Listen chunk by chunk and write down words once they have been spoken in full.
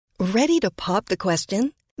Ready to pop the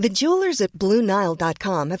question? The jewelers at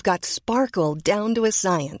BlueNile.com have got sparkle down to a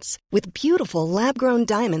science with beautiful lab-grown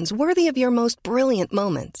diamonds worthy of your most brilliant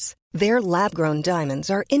moments. Their lab-grown diamonds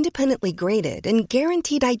are independently graded and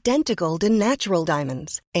guaranteed identical to natural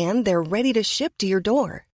diamonds, and they're ready to ship to your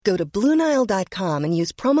door. Go to BlueNile.com and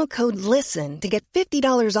use promo code LISTEN to get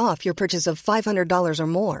 $50 off your purchase of $500 or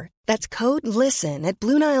more. That's code LISTEN at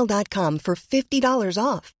BlueNile.com for $50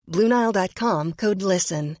 off. BlueNile.com, code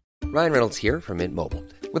LISTEN. Ryan Reynolds here from Mint Mobile.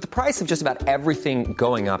 With the price of just about everything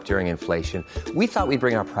going up during inflation, we thought we'd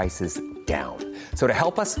bring our prices down. So to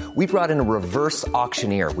help us, we brought in a reverse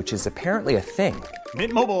auctioneer, which is apparently a thing.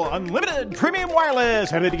 Mint Mobile Unlimited Premium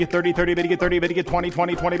Wireless. How to get 30, 30, how to get 30, how to get 20,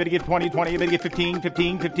 20, 20, how to get 20, 20, how to get 15,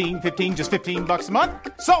 15, 15, 15, just $15 a month?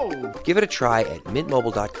 Sold! Give it a try at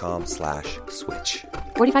mintmobile.com/switch.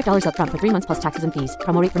 $45 up front for 3 months plus taxes and fees.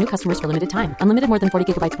 Promo rate for new customers for limited time. Unlimited more than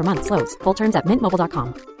 40 gigabytes per month. Slows full terms at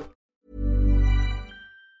mintmobile.com.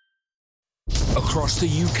 Across the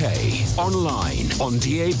UK, online, on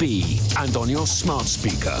DAB, and on your smart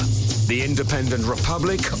speaker. The Independent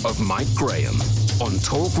Republic of Mike Graham on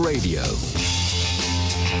Talk Radio.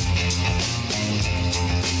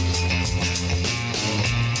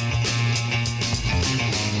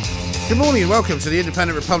 Good morning and welcome to the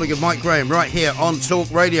Independent Republic of Mike Graham right here on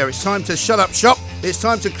Talk Radio. It's time to shut up shop. It's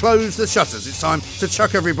time to close the shutters. It's time to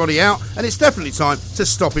chuck everybody out. And it's definitely time to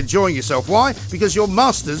stop enjoying yourself. Why? Because your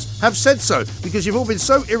masters have said so. Because you've all been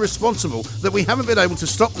so irresponsible that we haven't been able to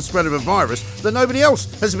stop the spread of a virus that nobody else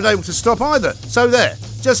has been able to stop either. So there,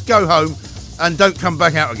 just go home and don't come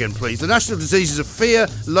back out again, please. The national diseases of fear,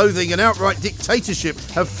 loathing and outright dictatorship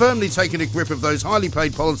have firmly taken a grip of those highly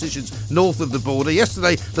paid politicians north of the border.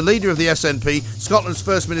 Yesterday, the leader of the SNP, Scotland's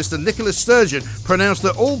First Minister Nicola Sturgeon, pronounced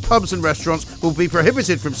that all pubs and restaurants will be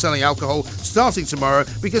prohibited from selling alcohol starting tomorrow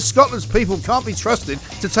because Scotland's people can't be trusted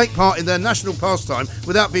to take part in their national pastime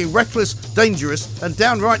without being reckless, dangerous and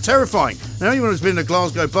downright terrifying. Now, anyone who's been in a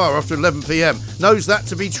Glasgow bar after 11 p.m. knows that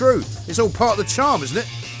to be true. It's all part of the charm, isn't it?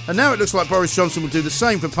 And now it looks like Boris Johnson will do the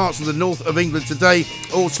same for parts of the north of England today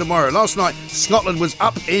or tomorrow. Last night, Scotland was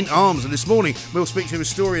up in arms, and this morning we'll speak to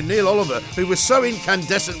historian Neil Oliver, who was so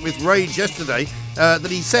incandescent with rage yesterday that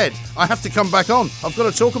he said, I have to come back on. I've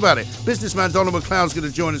got to talk about it. Businessman Donald McLeod's going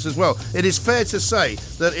to join us as well. It is fair to say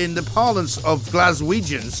that in the parlance of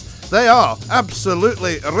Glaswegians, they are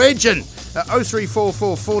absolutely raging.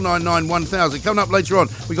 0344 499 1000. Coming up later on,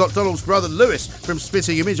 we got Donald's brother Lewis from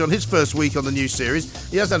Spitting Image on his first week on the new series.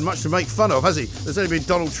 He hasn't had much to make fun of, has he? There's only been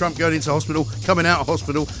Donald Trump going into hospital, coming out of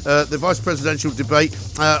hospital, the vice presidential debate.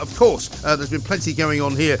 Of course, there's been plenty going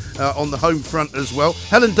on here on the home front as well.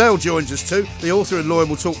 Helen Dale joins us too. The author and lawyer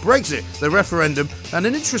will talk Brexit, the referendum, and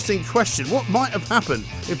an interesting question. What might have happened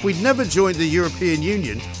if we'd never joined the European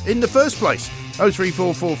Union in the first place?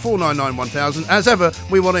 0344 499 1000. As ever,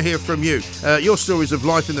 we want to hear from you. Your stories of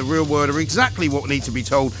life in the real world are exactly what need to be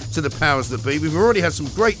told to the powers that be. We've already had some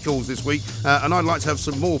great calls this week, and I'd like to have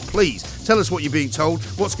some more, please. Tell us what you're being told,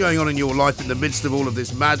 what's going on in your life in the midst of all of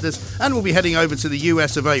this madness, and we'll be heading over to the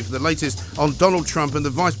US of A for the latest on Donald Trump and the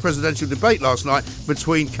vice presidential debate last night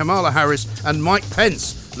between Kamala Harris and Mike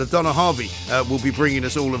Pence. LaDonna Harvey will be bringing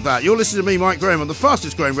us all of that. You're listening to me, Mike Graham, on the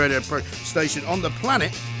fastest growing radio station on the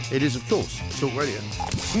planet. It is, of course, Talk Radio.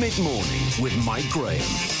 Mid-morning with Mike Graham.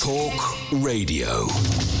 Talk Radio.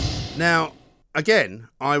 Now, again,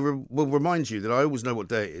 I will remind you that I always know what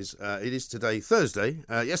day it is. It is today, Thursday.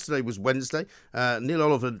 Yesterday was Wednesday. Neil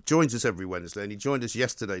Oliver joins us every Wednesday, and he joined us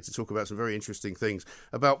yesterday to talk about some very interesting things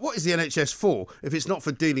about what is the NHS for if it's not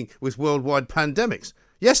for dealing with worldwide pandemics.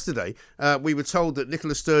 Yesterday, we were told that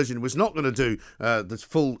Nicola Sturgeon was not going to do the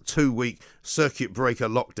full 2-week circuit breaker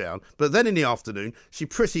lockdown. But then in the afternoon, she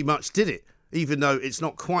pretty much did it, even though it's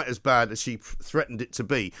not quite as bad as she threatened it to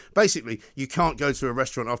be. Basically, you can't go to a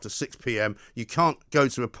restaurant after 6 p.m. You can't go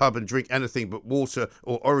to a pub and drink anything but water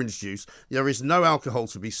or orange juice. There is no alcohol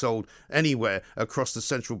to be sold anywhere across the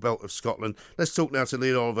central belt of Scotland. Let's talk now to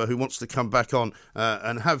Neil Oliver, who wants to come back on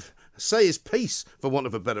and say his piece, for want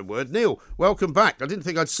of a better word. Neil, welcome back. I didn't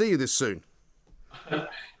think I'd see you this soon.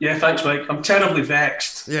 Yeah, thanks, Mike. I'm terribly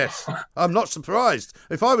vexed. Yes, I'm not surprised.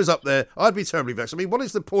 If I was up there, I'd be terribly vexed. I mean, what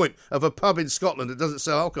is the point of a pub in Scotland that doesn't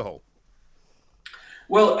sell alcohol?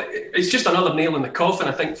 Well, it's just another nail in the coffin,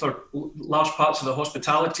 I think, for large parts of the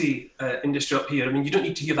hospitality industry up here. I mean, you don't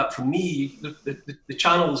need to hear that from me. The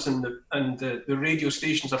channels and the radio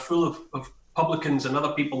stations are full of publicans and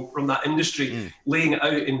other people from that industry laying it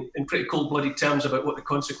out in pretty cold-blooded terms about what the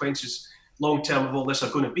consequences long-term of all this are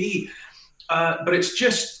going to be. But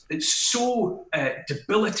it's so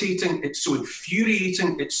debilitating, it's so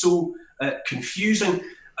infuriating, it's so confusing.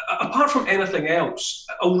 apart from anything else,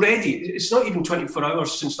 already, it's not even 24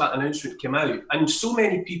 hours since that announcement came out, and so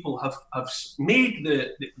many people have made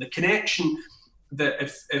the connection that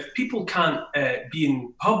if people can't be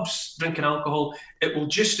in pubs drinking alcohol, it will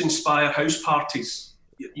just inspire house parties,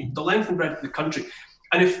 the length and breadth of the country.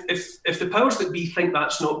 And if the powers that be think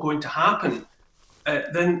that's not going to happen,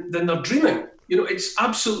 then they're dreaming. It's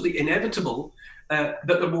absolutely inevitable that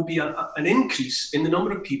there will be an increase in the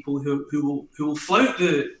number of people who will flout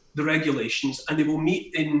the regulations, and they will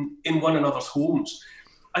meet in one another's homes.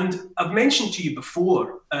 And I've mentioned to you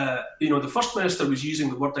before, the First Minister was using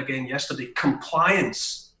the word again yesterday,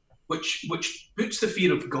 compliance, which puts the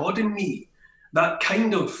fear of God in me. That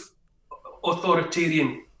kind of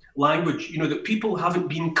authoritarian language, that people haven't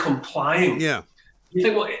been complying. Yeah. You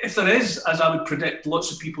think, well, if there is, as I would predict,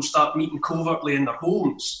 lots of people start meeting covertly in their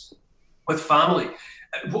homes with family,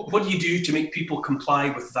 what do you do to make people comply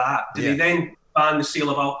with that? Do they then ban the sale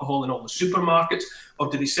of alcohol in all the supermarkets, or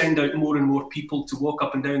do they send out more and more people to walk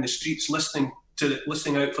up and down the streets listening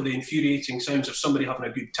out for the infuriating sounds of somebody having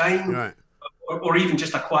a good time, right, or even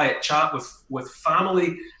just a quiet chat with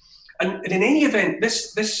family? And in any event,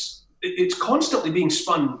 it's constantly being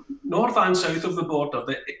spun north and south of the border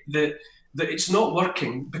that it's not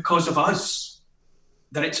working because of us,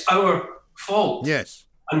 that it's our fault. Yes.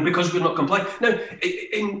 And because we're not complying. Now,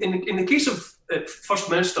 in the case of First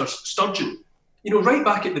Minister Sturgeon, right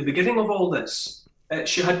back at the beginning of all this,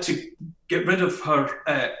 she had to get rid of her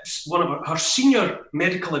senior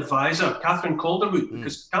medical advisor, Catherine Calderwood,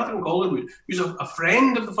 because Catherine Calderwood, who's a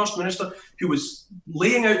friend of the First Minister, who was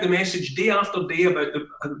laying out the message day after day about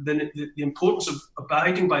the importance of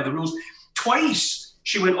abiding by the rules. Twice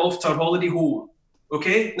she went off to her holiday home.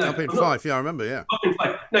 Okay, now, up in Fife, I remember, yeah. Up in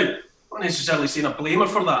Fife. Now, not necessarily saying I blame her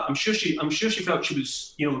for that. I'm sure she felt she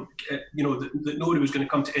was, that nobody was going to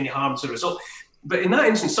come to any harm as a result. But in that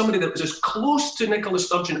instance, somebody that was as close to Nicola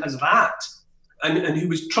Sturgeon as that, and who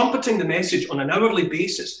was trumpeting the message on an hourly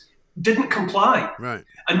basis, didn't comply. Right.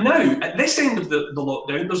 And now, at this end of the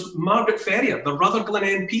lockdown, there's Margaret Ferrier, the Rutherglen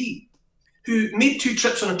MP, who made 2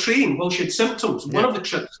 trips on a train while she had symptoms. Yeah. One of the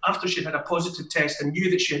trips after she had a positive test and knew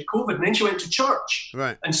that she had COVID, and then she went to church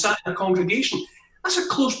and sat in a congregation. That's a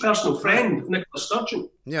close personal friend of Nicola Sturgeon.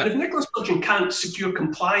 Yeah. And if Nicola Sturgeon can't secure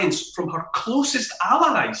compliance from her closest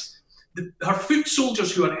allies, her foot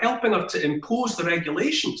soldiers who are helping her to impose the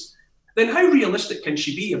regulations, then how realistic can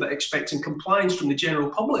she be about expecting compliance from the general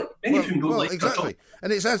public? Many of whom don't like exactly. her at all.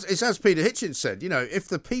 And it's as Peter Hitchens said, if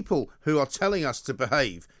the people who are telling us to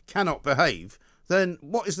behave cannot behave, then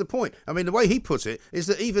what is the point? I mean, the way he put it is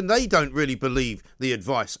that even they don't really believe the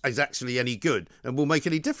advice is actually any good and will make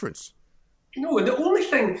any difference. No, and the only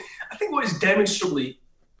thing, I think what is demonstrably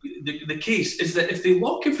the case is that if they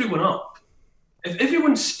lock everyone up, if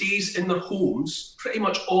everyone stays in their homes pretty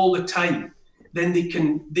much all the time, then they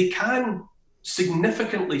can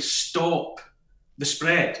significantly stop the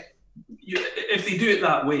spread if they do it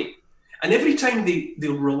that way. And every time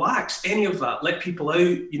they'll relax any of that, let people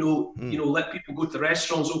out, let people go to the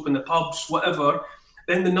restaurants, open the pubs, whatever,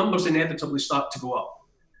 then the numbers inevitably start to go up.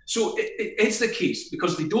 So it's the case,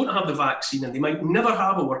 because they don't have the vaccine and they might never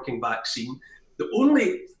have a working vaccine. The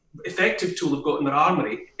only effective tool they've got in their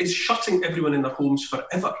armoury is shutting everyone in their homes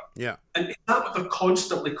forever. Yeah. And is that what they're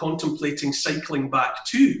constantly contemplating cycling back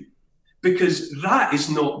to? Because that is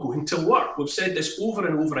not going to work. We've said this over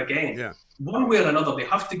and over again. Yeah. One way or another, they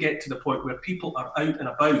have to get to the point where people are out and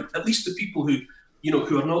about, at least the people who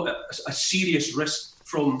are not a serious risk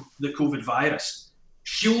from the COVID virus.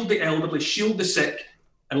 Shield the elderly, shield the sick,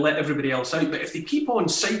 and let everybody else out. But if they keep on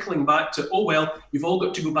cycling back to, you've all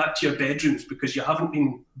got to go back to your bedrooms because you haven't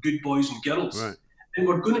been good boys and girls, right, then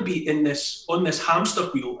we're going to be on this hamster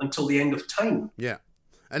wheel until the end of time. Yeah.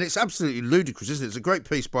 And it's absolutely ludicrous, isn't it? It's a great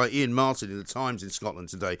piece by Ian Martin in the Times in Scotland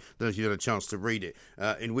today. I don't know if you had a chance to read it,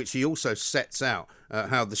 in which he also sets out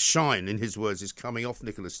how the shine, in his words, is coming off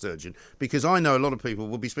Nicola Sturgeon. Because I know a lot of people,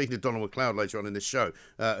 we'll be speaking to Donald McLeod later on in this show,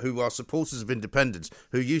 who are supporters of independence,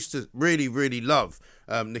 who used to really, really love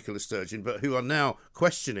Nicola Sturgeon, but who are now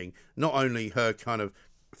questioning not only her kind of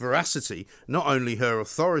veracity, not only her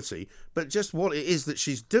authority, but just what it is that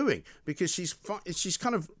she's doing, because she's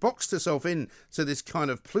kind of boxed herself in to this kind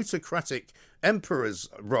of plutocratic emperor's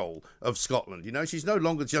role of Scotland. She's no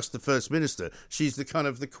longer just the First Minister, she's the kind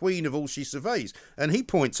of the queen of all she surveys. And he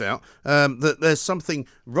points out that there's something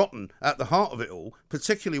rotten at the heart of it all,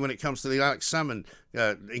 particularly when it comes to the Alex Salmond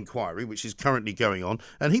inquiry, which is currently going on.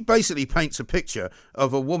 And he basically paints a picture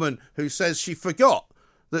of a woman who says she forgot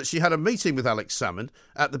that she had a meeting with Alex Salmond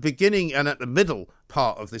at the beginning and at the middle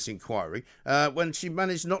part of this inquiry, when she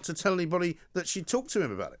managed not to tell anybody that she talked to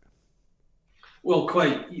him about it. Well,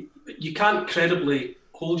 quite. You can't credibly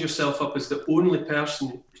hold yourself up as the only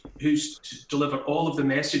person who's to deliver all of the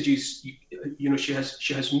messages. You know, she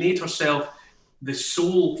has made herself the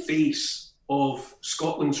sole face of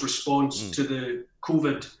Scotland's response to the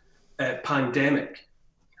COVID pandemic,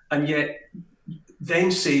 and yet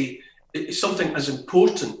then say it's something as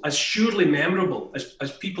important, as surely memorable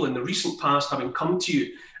as people in the recent past having come to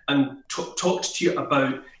you and talked to you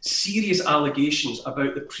about serious allegations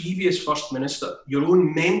about the previous First Minister, your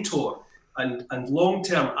own mentor and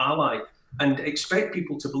long-term ally, and expect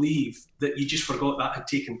people to believe that you just forgot that had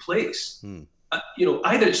taken place. You know,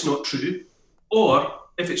 either it's not true, or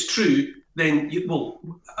if it's true, then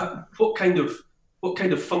what kind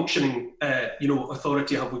of functioning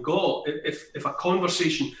authority have we got if a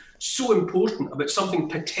conversation so important about something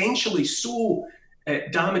potentially so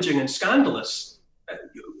damaging and scandalous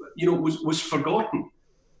was forgotten?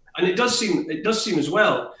 And it does seem as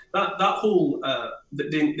well that whole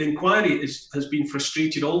the inquiry has been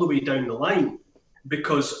frustrated all the way down the line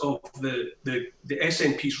because of the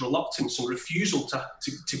SNP's reluctance and refusal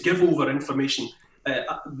to give over information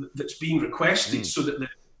that's being requested so that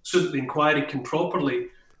the inquiry can properly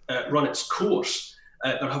run its course.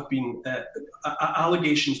 There have been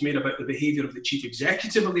allegations made about the behaviour of the chief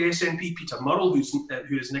executive of the SNP, Peter Murrell,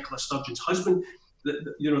 who is Nicola Sturgeon's husband.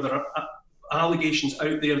 There are allegations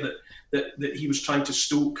out there that he was trying to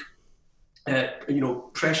stoke,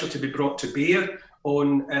 pressure to be brought to bear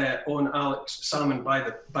on Alex Salmond by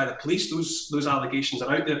the police. Those allegations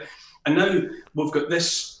are out there, and now we've got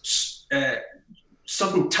this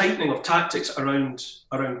sudden tightening of tactics around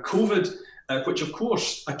COVID, which of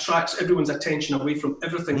course attracts everyone's attention away from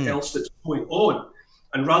everything else that's going on,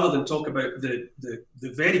 and rather than talk about the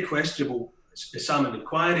very questionable Salmond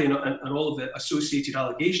inquiry and all of the associated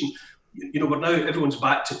allegations, we're now everyone's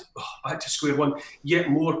back to square one. Yet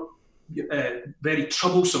more very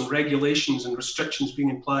troublesome regulations and restrictions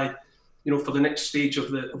being applied, for the next stage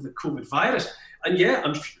of the COVID virus. And yeah,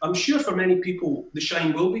 I'm sure for many people the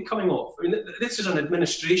shine will be coming off. I mean, this is an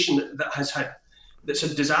administration that's had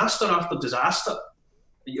disaster after disaster.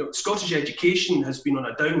 Scottish education has been on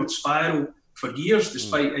a downward spiral for years,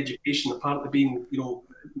 despite education apparently being,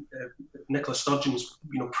 Nicola Sturgeon's,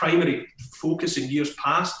 primary focus in years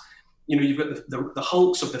past. You've got the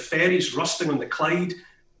hulks of the ferries rusting on the Clyde.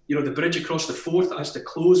 The bridge across the Forth that has to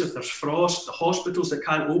close if there's frost. The hospitals that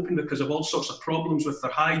can't open because of all sorts of problems with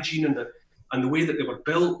their hygiene and the way that they were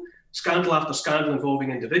built. Scandal after scandal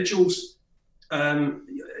involving individuals. And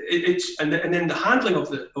then the handling of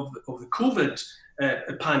the COVID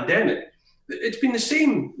pandemic. It's been the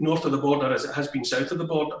same north of the border as it has been south of the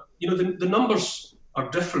border. The numbers are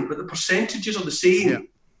different, but the percentages are the same.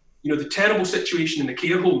 Yeah. The terrible situation in the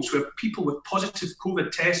care homes where people with positive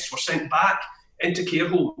COVID tests were sent back into care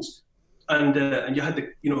homes, and you had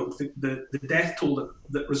the death toll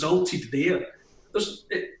that resulted there.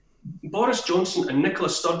 Boris Johnson and Nicola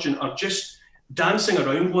Sturgeon are just dancing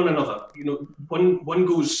around one another. One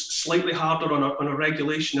goes slightly harder on a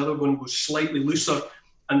regulation, the other one goes slightly looser,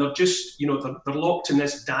 and they're just they're locked in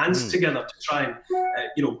this dance together to try and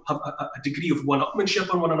have a degree of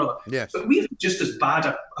one-upmanship on one another. Yes. But we've just as bad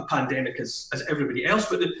a pandemic as everybody else.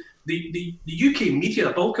 But the UK media,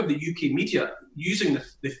 the bulk of the UK media, using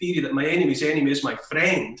the theory that my enemy's enemy is my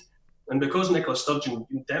friend, and because Nicola Sturgeon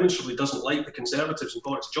demonstrably doesn't like the Conservatives and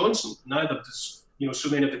Boris Johnson, neither does so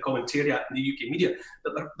many of the commentariat in the UK media,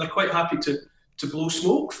 that they're quite happy to blow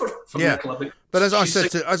smoke for Nicola. But as I said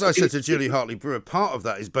to Julie Hartley-Brewer, part of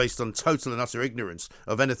that is based on total and utter ignorance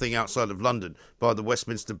of anything outside of London by the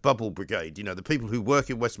Westminster Bubble Brigade. The people who work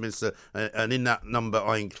in Westminster, and in that number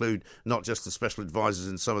I include not just the special advisors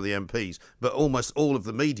and some of the MPs, but almost all of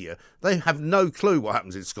the media. They have no clue what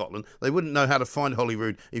happens in Scotland. They wouldn't know how to find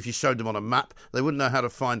Holyrood if you showed them on a map. They wouldn't know how to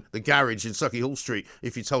find the garage in Sucky Street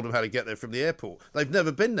if you told them how to get there from the airport. They've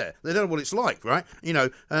never been there. They don't know what it's like, right?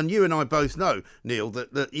 And you and I both know, Neil,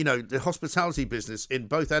 that the hospitality business in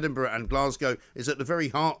both Edinburgh and Glasgow is at the very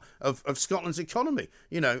heart of Scotland's economy,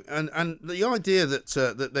 and the idea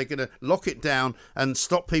that they're going to lock it down and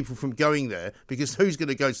stop people from going there because who's going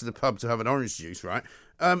to go to the pub to have an orange juice, right?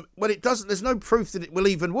 Well, it doesn't. There's no proof that it will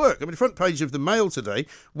even work. I mean, the front page of the Mail today,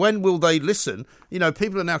 when will they listen?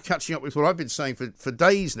 People are now catching up with what I've been saying for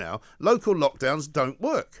days now. Local lockdowns don't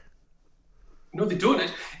work. No, they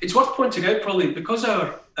don't. It's worth pointing out, probably, because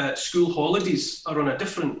our school holidays are on a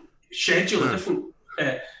different schedule, a different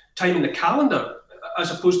time in the calendar, as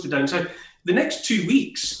opposed to down south. The next 2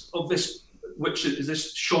 weeks of this, which is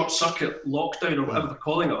this short-circuit lockdown or whatever they're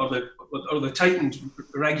calling it, or the tightened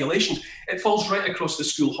regulations, it falls right across the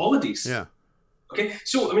school holidays. Yeah. Okay,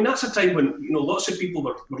 so I mean that's a time when lots of people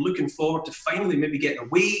were looking forward to finally maybe getting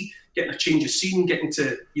away, getting a change of scene, getting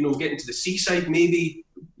to the seaside, maybe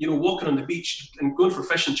walking on the beach and going for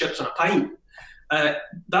fish and chips and a pint.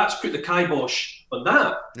 That's put the kibosh on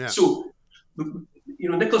that. Yeah. So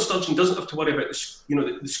Nicola Sturgeon doesn't have to worry about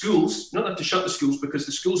the schools. You don't have to shut the schools because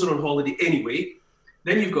the schools are on holiday anyway.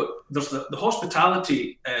 Then there's the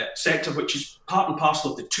hospitality sector, which is part and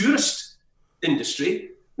parcel of the tourist industry.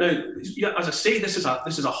 Now, as I say, this is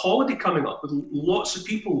a holiday coming up with lots of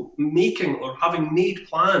people making or having made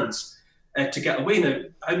plans to get away. Now,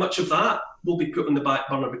 how much of that will be put on the back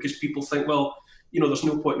burner because people think, well, there's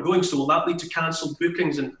no point in going, so will that lead to cancelled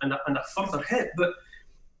bookings and a further hit? But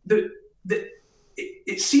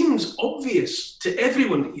it seems obvious to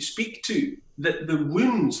everyone that you speak to that the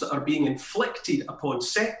wounds that are being inflicted upon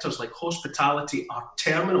sectors like hospitality are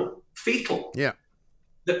terminal, fatal. Yeah.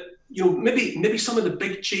 That maybe some of the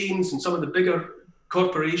big chains and some of the bigger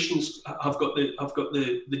corporations have got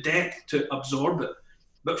the debt to absorb it,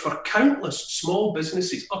 but for countless small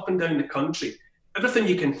businesses up and down the country, everything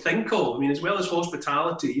you can think of, I mean, as well as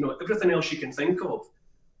hospitality, everything else you can think of,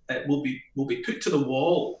 will be put to the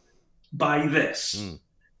wall by this. Mm.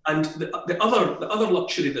 And the other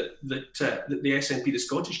luxury that the SNP, the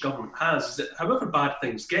Scottish Government, has is that however bad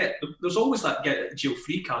things get, there's always that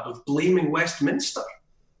get-out-of-jail-free card of blaming Westminster.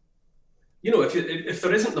 If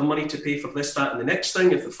there isn't the money to pay for this, that, and the next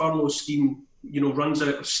thing, if the furlough scheme, runs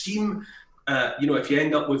out of steam, if you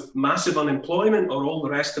end up with massive unemployment or all the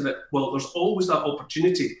rest of it, well, there's always that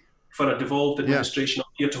opportunity for a devolved administration up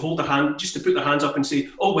here to hold their hand, just to put their hands up and say,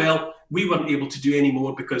 oh, well, we weren't able to do any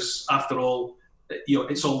more because, after all,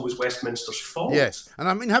 it's always Westminster's fault. Yes. And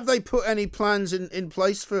I mean, have they put any plans in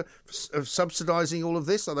place for subsidising all of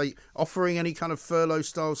this? Are they offering any kind of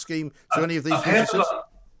furlough-style scheme to any of these businesses?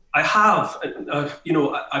 I have.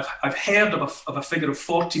 I've heard of a figure of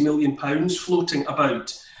 £40 million floating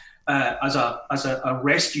about as a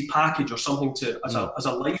rescue package or something as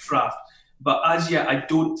a life raft. But as yet, I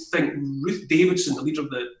don't think Ruth Davidson, the leader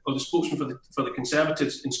the spokesman for the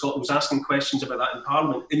Conservatives in Scotland, was asking questions about that in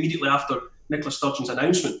Parliament immediately after Nicola Sturgeon's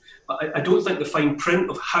announcement. But I don't think the fine print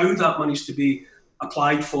of how that money's to be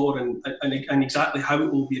applied for and exactly how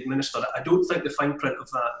it will be administered, I don't think the fine print of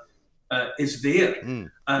that is there. Mm.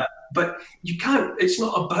 But you can't. It's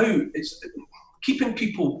not about. It's keeping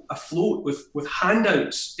people afloat with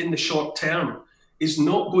handouts in the short term is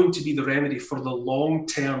not going to be the remedy for the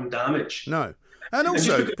long-term damage. No. And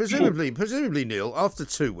also, presumably, Neil, after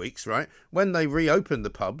 2 weeks, right, when they reopen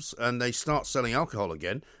the pubs and they start selling alcohol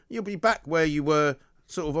again, you'll be back where you were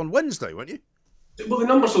sort of on Wednesday, won't you? Well, the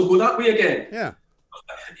numbers will go that way again. Yeah.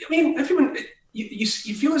 I mean, everyone, you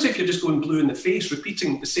feel as if you're just going blue in the face,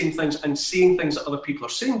 repeating the same things and saying things that other people are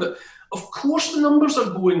saying. But of course the numbers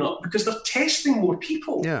are going up because they're testing more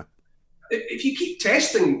people. Yeah. If you keep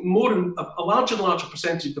testing a larger and larger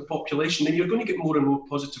percentage of the population, then you're going to get more and more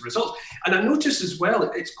positive results. And I notice as well,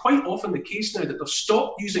 it's quite often the case now that they've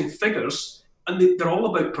stopped using figures and they're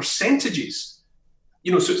all about percentages.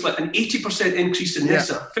 So it's like an 80% increase in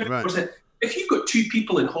this, a 50%. Right. If you've got 2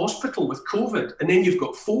 people in hospital with COVID and then you've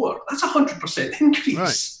got 4, that's a 100% increase.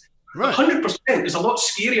 Right. Right. 100% is a lot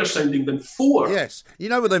scarier sounding than 4. Yes. You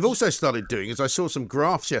know what they've also started doing is I saw some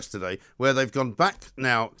graphs yesterday where they've gone back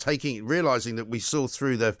now, realising that we saw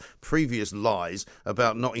through their previous lies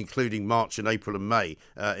about not including March and April and May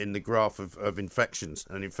in the graph of infections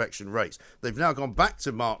and infection rates. They've now gone back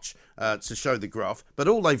to March to show the graph, but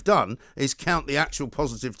all they've done is count the actual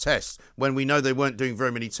positive tests when we know they weren't doing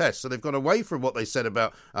very many tests. So they've gone away from what they said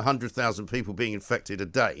about 100,000 people being infected a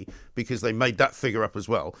day because they made that figure up as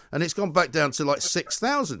well. And it's gone back down to like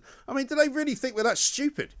 6,000. I mean, do they really think we're that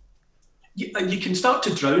stupid? You can start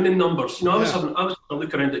to drown in numbers. I was having a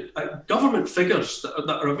look around at government figures that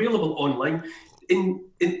are available online. In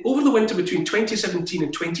over the winter between 2017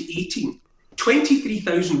 and 2018,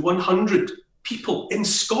 23,100 people in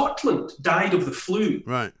Scotland died of the flu.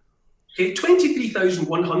 Right. Okay,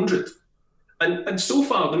 23,100. And so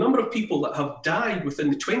far, the number of people that have died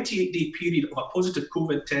within the 28-day period of a positive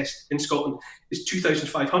COVID test in Scotland is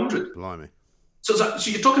 2,500. Blimey. So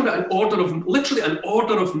you're talking about literally an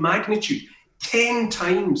order of magnitude, 10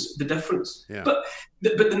 times the difference. Yeah. But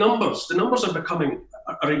the numbers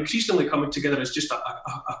are increasingly coming together as just a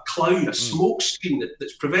cloud, a smoke screen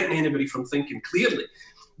that's preventing anybody from thinking clearly.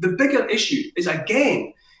 The bigger issue is,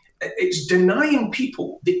 again, it's denying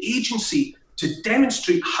people the agency to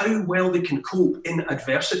demonstrate how well they can cope in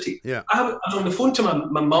adversity. Yeah. I was on the phone to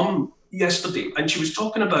my mum yesterday, and she was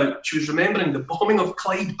remembering the bombing of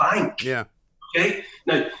Clydebank. Yeah. Okay.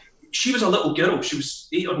 Now, she was a little girl. She was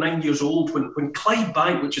 8 or 9 years old when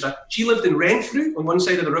Clydebank, she lived in Renfrew on one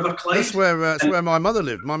side of the River Clyde. That's where my mother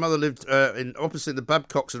lived. My mother lived in opposite the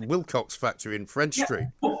Babcocks and Wilcox factory in French Street.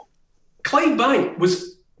 Well, Clydebank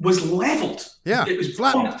was levelled. Yeah, it was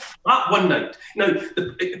flat one night. Now,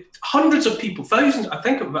 hundreds of people, thousands, I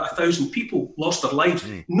think about 1,000 people lost their lives.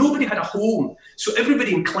 Nobody had a home. So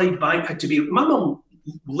everybody in Clydebank had to be... My mum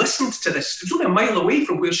listened to this. It was only a mile away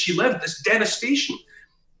from where she lived, this devastation.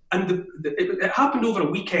 And it happened over a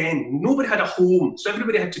weekend. Nobody had a home. So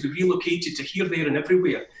everybody had to be relocated to here, there and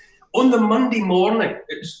everywhere. On the Monday morning,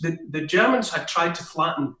 the Germans had tried to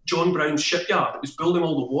flatten John Brown's shipyard. It was building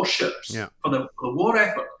all the warships for the war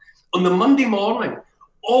effort. On the Monday morning,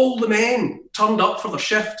 all the men turned up for their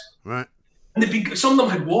shift. Right. And some of them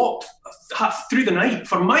had walked through the night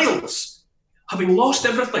for miles, having lost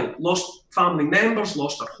everything, lost family members,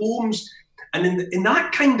 lost their homes. And in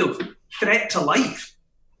that kind of threat to life,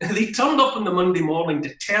 they turned up on the Monday morning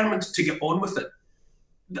determined to get on with it.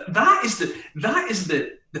 That is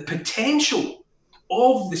the potential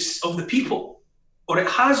of the people, or it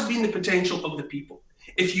has been the potential of the people.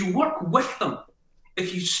 If you work with them,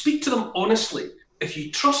 if you speak to them honestly, if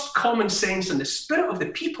you trust common sense and the spirit of the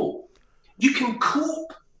people, you can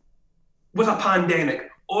cope with a pandemic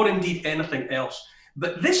or indeed anything else.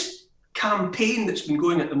 But this campaign that's been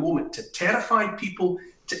going at the moment to terrify people,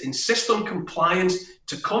 to insist on compliance,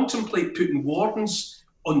 to contemplate putting wardens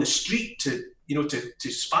on the street, to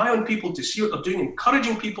spy on people, to see what they're doing,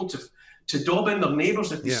 encouraging people to dob in their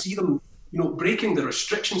neighbours if they see them, breaking the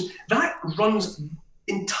restrictions, that runs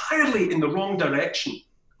entirely in the wrong direction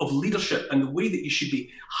of leadership and the way that you should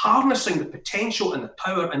be harnessing the potential and the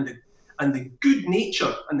power and the good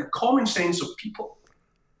nature and the common sense of people.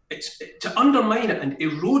 It's to undermine it and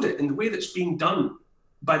erode it in the way that's being done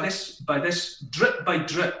by this drip by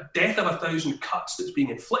drip death of 1,000 cuts that's being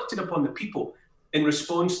inflicted upon the people in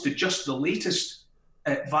response to just the latest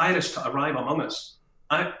virus to arrive among us.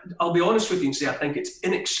 I'll be honest with you and say I think it's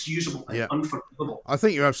inexcusable and unforgivable. I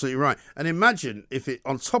think you're absolutely right. And imagine if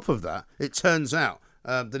on top of that, it turns out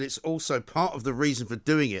that it's also part of the reason for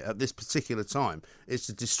doing it at this particular time is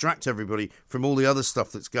to distract everybody from all the other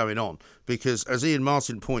stuff that's going on. Because as Ian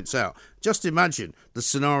Martin points out, just imagine the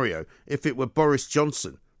scenario if it were Boris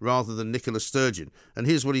Johnson rather than Nicola Sturgeon. And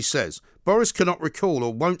here's what he says. Boris cannot recall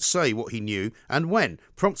or won't say what he knew and when,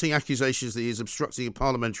 prompting accusations that he is obstructing a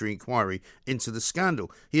parliamentary inquiry into the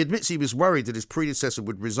scandal. He admits he was worried that his predecessor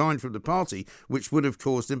would resign from the party, which would have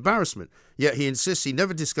caused embarrassment. Yet he insists he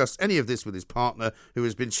never discussed any of this with his partner, who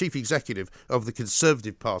has been chief executive of the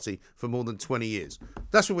Conservative Party for more than 20 years.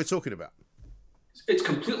 That's what we're talking about. It's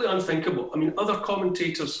completely unthinkable. I mean, other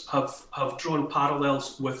commentators have drawn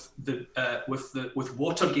parallels with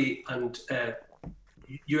Watergate and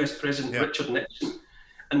US President Richard Nixon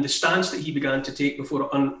and the stance that he began to take before it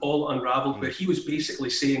all unraveled, where he was basically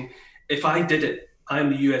saying, if I did it, I'm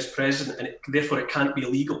the US president and therefore it can't be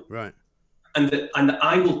illegal. Right. And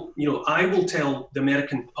I will tell the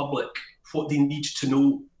American public what they need to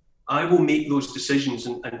know. I will make those decisions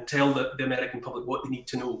and tell the American public what they need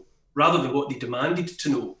to know, rather than what they demanded to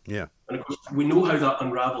know. Yeah. And of course, we know how that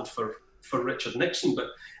unravelled for Richard Nixon, but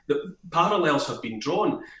the parallels have been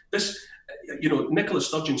drawn. Nicola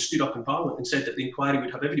Sturgeon stood up in Parliament and said that the inquiry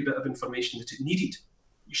would have every bit of information that it needed.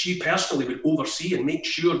 She personally would oversee and make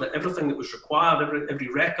sure that everything that was required, every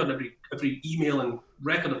record, every email and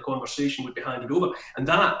record of conversation would be handed over. And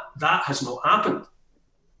that has not happened.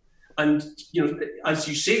 And, as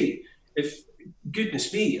you say,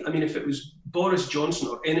 goodness me, I mean, if it was Boris Johnson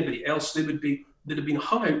or anybody else, they'd have been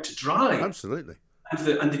hung out to dry. Absolutely.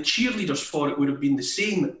 And the cheerleaders for it would have been the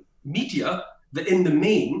same media that in the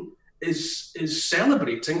main is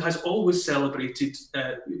has always celebrated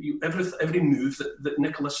every move that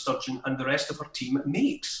Nicola Sturgeon and the rest of her team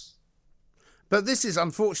makes. But this is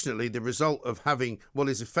unfortunately the result of having what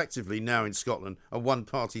is effectively now in Scotland a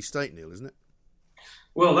one-party state, Neil, isn't it?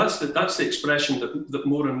 Well, that's the expression that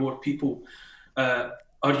more and more people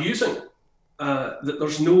are using. That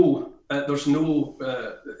there's no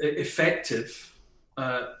effective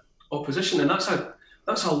opposition, and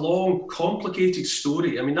that's a long, complicated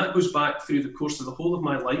story. I mean, that goes back through the course of the whole of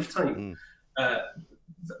my lifetime. That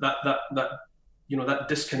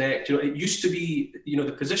disconnect. It used to be,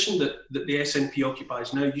 the position that the SNP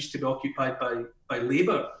occupies now used to be occupied by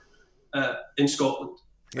Labour in Scotland.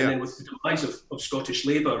 And then with the demise of Scottish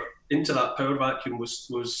Labour, into that power vacuum was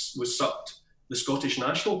sucked the Scottish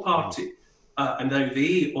National Party. And now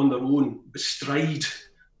they, on their own, bestride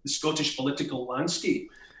the Scottish political landscape.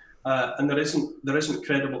 And there isn't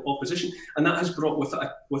credible opposition. And that has brought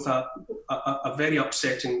with a very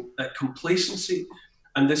upsetting complacency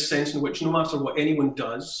and this sense in which no matter what anyone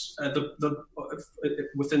does,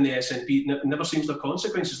 within the SNP, it never seems there are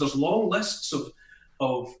consequences. There's long lists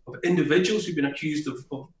of individuals who've been accused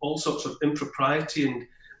of all sorts of impropriety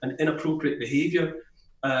and inappropriate behaviour.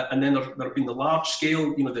 And then there have been the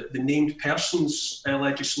large-scale, the named persons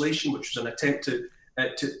legislation, which was an attempt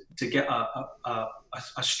to get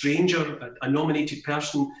a stranger, a nominated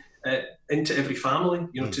person, into every family,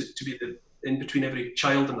 to be in between every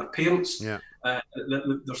child and their parents. Yeah.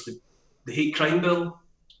 There's the hate crime bill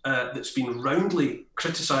that's been roundly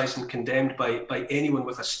criticised and condemned by anyone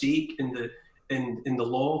with a stake in the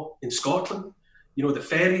law in Scotland. The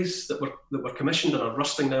ferries that were commissioned and are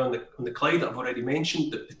rusting now on the Clyde that I've already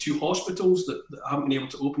mentioned, the 2 hospitals that haven't been able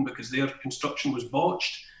to open because their construction was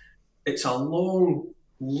botched. It's a long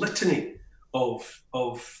litany of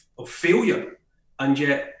failure, and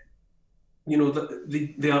yet,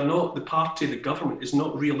 they are not, the party, the government is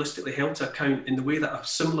not realistically held to account in the way that a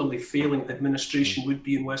similarly failing administration would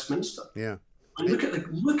be in Westminster. Yeah. And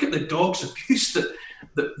look at the dog's abuse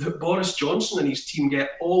that Boris Johnson and his team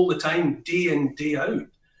get all the time, day in, day out,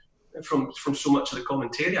 from so much of the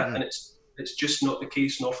commentariat, and it's just not the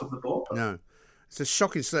case north of the border. No. It's a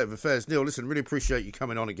shocking state of affairs. Neil, listen, really appreciate you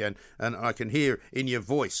coming on again, and I can hear in your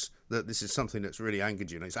voice that this is something that's really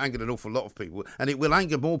angered you. And it's angered an awful lot of people, and it will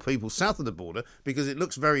anger more people south of the border, because it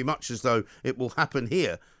looks very much as though it will happen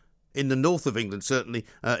here in the north of England, certainly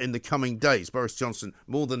in the coming days. Boris Johnson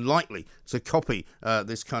more than likely to copy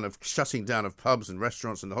this kind of shutting down of pubs and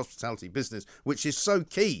restaurants and the hospitality business, which is so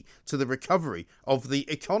key to the recovery of the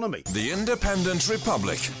economy. The Independent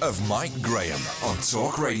Republic of Mike Graham on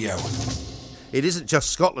Talk Radio. It isn't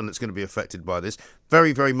just Scotland that's going to be affected by this.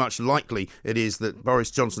 Very, very much likely it is that Boris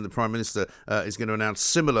Johnson, the Prime Minister, is going to announce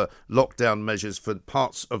similar lockdown measures for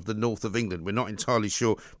parts of the north of England. We're not entirely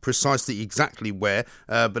sure precisely exactly where,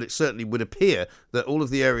 but it certainly would appear that all of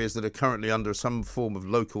the areas that are currently under some form of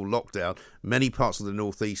local lockdown, many parts of the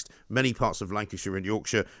northeast, many parts of Lancashire and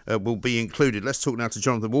Yorkshire will be included. Let's talk now to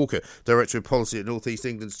Jonathan Walker, Director of Policy at North East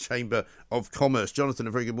England's Chamber of Commerce. Jonathan,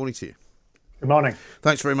 a very good morning to you. Good morning.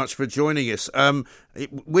 Thanks very much for joining us.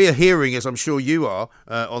 We're hearing, as I'm sure you are,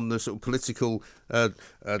 on the sort of political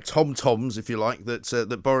tom-toms, if you like,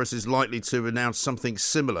 that Boris is likely to announce something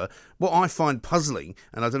similar. What I find puzzling,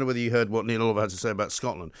 and I don't know whether you heard what Neil Oliver had to say about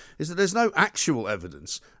Scotland, is that there's no actual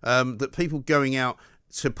evidence that people going out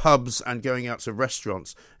to pubs and going out to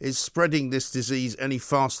restaurants is spreading this disease any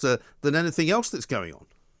faster than anything else that's going on.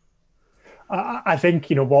 I think,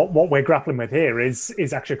 what we're grappling with here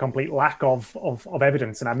is actually a complete lack of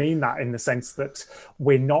evidence. And I mean that in the sense that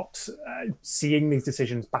we're not seeing these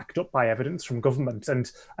decisions backed up by evidence from government.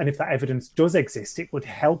 And if that evidence does exist, it would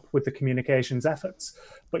help with the communications efforts.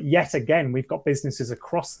 But yet again, we've got businesses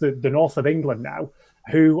across the north of England now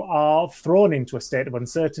who are thrown into a state of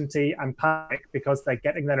uncertainty and panic because they're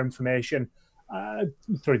getting their information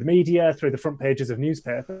through the media, through the front pages of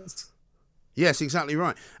newspapers. Yes, exactly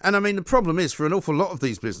right. And I mean, the problem is for an awful lot of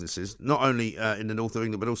these businesses, not only in the north of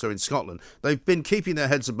England, but also in Scotland, they've been keeping their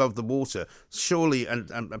heads above the water, surely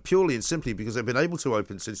and purely and simply because they've been able to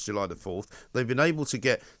open since July the 4th. They've been able to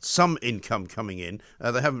get some income coming in.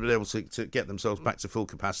 They haven't been able to get themselves back to full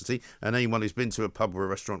capacity. And anyone who's been to a pub or a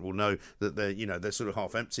restaurant will know that they're sort of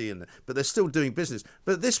half empty, but they're still doing business.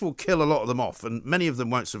 But this will kill a lot of them off, and many of them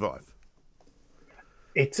won't survive.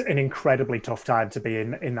 It's an incredibly tough time to be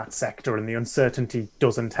in that sector, and the uncertainty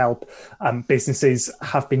doesn't help. Businesses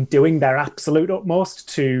have been doing their absolute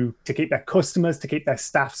utmost to keep their customers, to keep their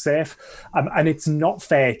staff safe. And it's not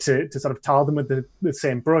fair to sort of tar them with the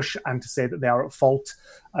same brush and to say that they are at fault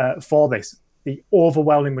for this. The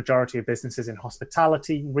overwhelming majority of businesses in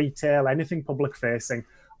hospitality, retail, anything public facing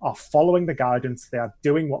are following the guidance. They are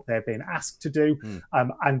doing what they're being asked to do,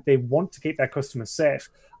 and they want to keep their customers safe.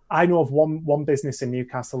 I know of one business in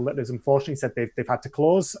Newcastle that has unfortunately said they've had to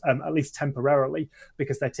close, at least temporarily,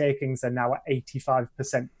 because their takings are now at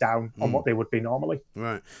 85% down on what they would be normally.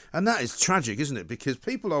 Right. And that is tragic, isn't it? Because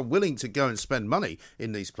people are willing to go and spend money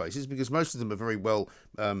in these places because most of them are very well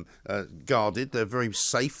guarded. They're very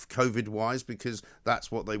safe, COVID-wise, because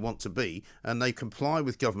that's what they want to be. And they comply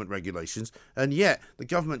with government regulations. And yet the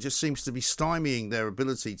government just seems to be stymieing their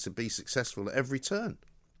ability to be successful at every turn.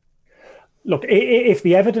 Look, if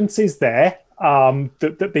the evidence is there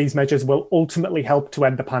that these measures will ultimately help to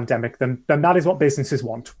end the pandemic, then that is what businesses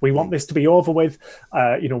want. We want this to be over with.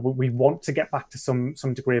 We want to get back to some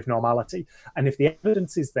degree of normality. And if the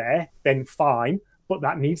evidence is there, then fine. But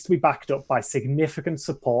that needs to be backed up by significant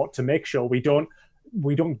support to make sure we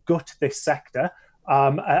don't gut this sector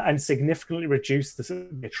and significantly reduce the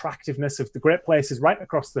attractiveness of the great places right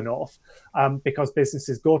across the north, because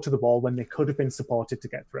businesses go to the wall when they could have been supported to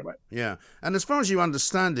get through it. Yeah, and as far as you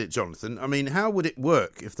understand it, Jonathan, I mean, how would it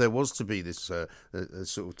work if there was to be this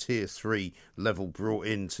sort of tier 3 level brought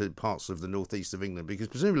into parts of the northeast of England? Because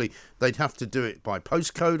presumably they'd have to do it by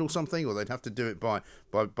postcode or something, or they'd have to do it by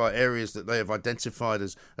areas that they have identified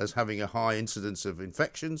as having a high incidence of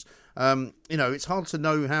infections. It's hard to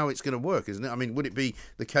know how it's going to work, isn't it? I mean, would it be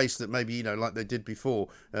the case that maybe, like they did before,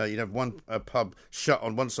 you'd have one pub shut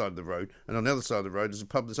on one side of the road, and on the other side of the road is a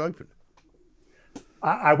pub that's open?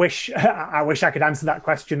 I wish I could answer that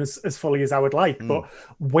question as fully as I would like, but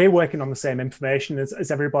we're working on the same information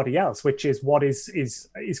as everybody else, which is what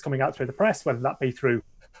is coming out through the press, whether that be through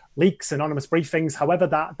leaks, anonymous briefings, however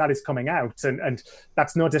that is coming out, and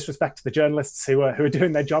that's no disrespect to the journalists who are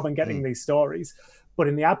doing their job and getting these stories. But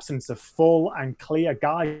in the absence of full and clear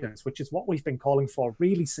guidance, which is what we've been calling for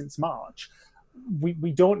really since March,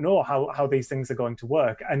 we don't know how these things are going to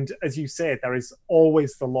work. And as you say, there is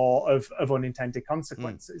always the law of unintended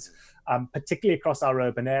consequences, particularly across our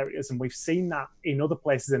urban areas. And we've seen that in other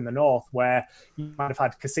places in the north, where you might have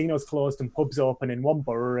had casinos closed and pubs open in one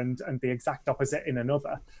borough and the exact opposite in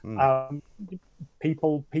another.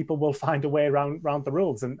 People will find a way around the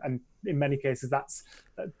rules, and in many cases that's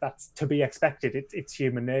to be expected. It's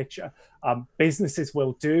human nature. Businesses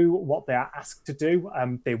will do what they are asked to do.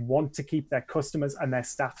 They want to keep their customers and their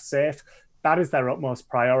staff safe. That is their utmost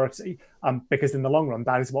priority, because in the long run,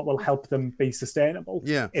 that is what will help them be sustainable.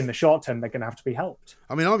 Yeah. In the short term, they're going to have to be helped.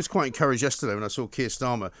 I mean, I was quite encouraged yesterday when I saw Keir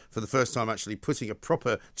Starmer for the first time actually putting a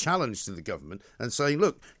proper challenge to the government and saying,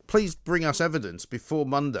 look, please bring us evidence before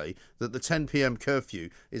Monday that the 10 p.m. curfew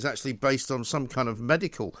is actually based on some kind of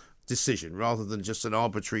medical decision rather than just an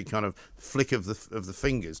arbitrary kind of flick of the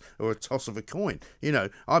fingers or a toss of a coin.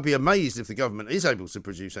 I'd be amazed if the government is able to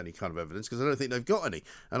produce any kind of evidence, because I don't think they've got any.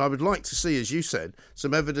 And I would like to see, as you said,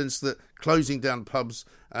 some evidence that closing down pubs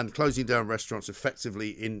and closing down restaurants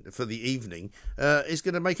effectively for the evening is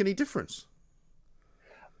going to make any difference.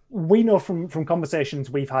 We know from conversations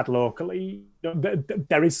we've had locally,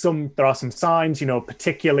 there are some signs,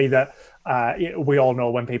 particularly that we all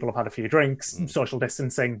know when people have had a few drinks, social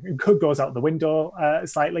distancing goes out the window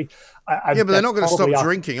slightly. But they're not going to stop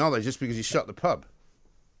drinking, are they, just because you shut the pub?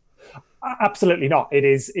 Absolutely not. It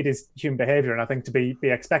is human behaviour, and I think to be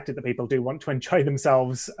expected that people do want to enjoy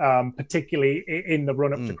themselves, particularly in the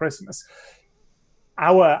run-up to Christmas.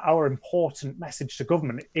 Our important message to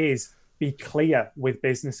government is: be clear with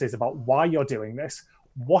businesses about why you're doing this,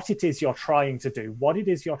 what it is you're trying to do, what it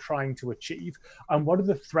is you're trying to achieve, and what are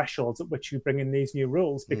the thresholds at which you bring in these new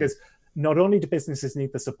rules. Because not only do businesses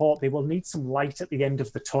need the support, they will need some light at the end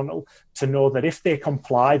of the tunnel to know that if they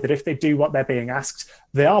comply, that if they do what they're being asked,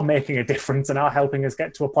 they are making a difference and are helping us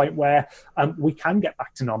get to a point where we can get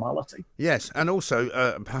back to normality. Yes, and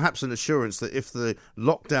also perhaps an assurance that if the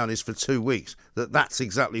lockdown is for 2 weeks, that's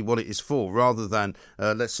exactly what it is for, rather than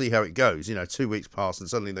let's see how it goes. 2 weeks pass and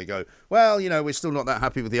suddenly they go, well, we're still not that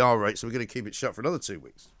happy with the R rate, so we're going to keep it shut for another 2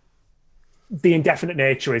 weeks. The indefinite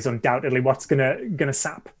nature is undoubtedly what's going to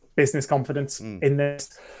sap business confidence in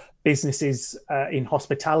this. Businesses in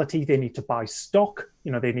hospitality, they need to buy stock.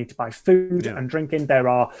 They need to buy food and drinking. There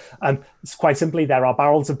are, quite simply, there are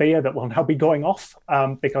barrels of beer that will now be going off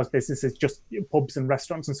because businesses, just pubs and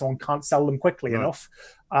restaurants and so on, can't sell them quickly enough.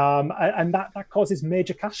 And that causes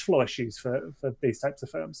major cash flow issues for these types of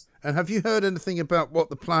firms. And have you heard anything about what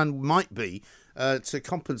the plan might be to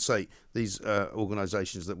compensate these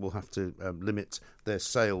organisations that will have to limit their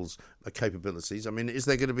sales capabilities? I mean, is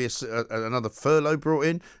there going to be another furlough brought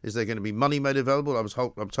in? Is there going to be money made available?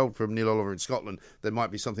 I'm told from Neil Oliver in Scotland there might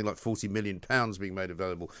be something like £40 million being made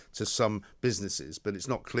available to some businesses, but it's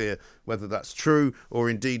not clear whether that's true or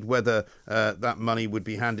indeed whether that money would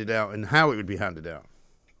be handed out and how it would be handed out.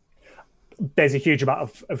 There's a huge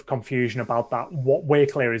amount of confusion about that. What we're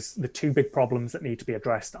clear is the two big problems that need to be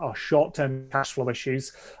addressed are short-term cash flow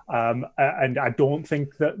issues, and I don't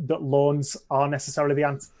think that loans are necessarily the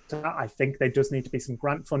answer to that. I think there does need to be some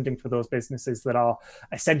grant funding for those businesses that are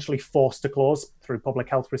essentially forced to close through public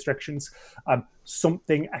health restrictions.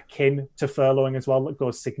 Something akin to furloughing as well that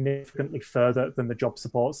goes significantly further than the job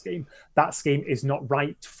support scheme. That scheme is not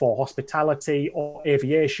right for hospitality or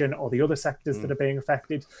aviation or the other sectors that are being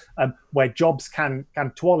affected, where jobs can,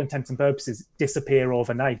 to all intents and purposes, disappear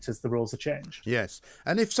overnight as the rules are changed. Yes.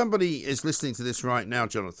 And if somebody is listening to this right now,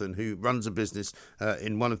 Jonathan, who runs a business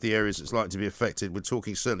in one of the areas that's likely to be affected, we're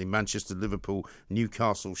talking certainly Manchester, Liverpool,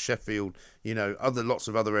 Newcastle, Sheffield, lots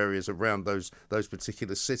of other areas around those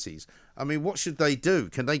particular cities. I mean, what should they do?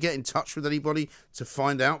 Can they get in touch with anybody to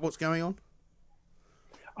find out what's going on?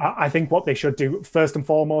 I think what they should do first and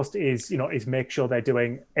foremost is make sure they're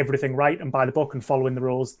doing everything right and by the book and following the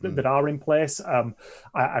rules that are in place. And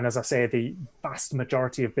as I say, the vast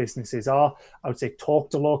majority of businesses are. I would say talk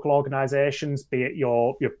to local organisations, be it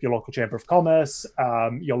your local chamber of commerce,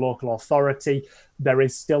 your local authority. There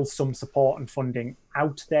is still some support and funding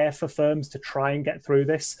out there for firms to try and get through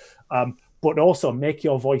this, but also make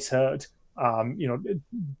your voice heard.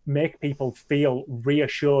 Make people feel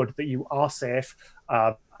reassured that you are safe,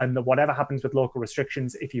 and that whatever happens with local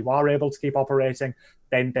restrictions, if you are able to keep operating,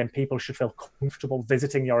 then people should feel comfortable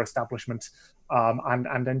visiting your establishment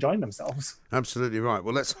and enjoying themselves. Absolutely right.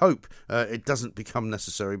 Well, let's hope it doesn't become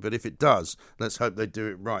necessary, but if it does, let's hope they do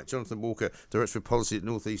it right. Jonathan Walker, Director of Policy at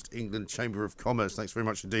North East England Chamber of Commerce, thanks very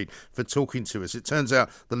much indeed for talking to us. It turns out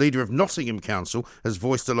the leader of Nottingham Council has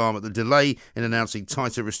voiced alarm at the delay in announcing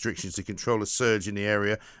tighter restrictions to control a surge in the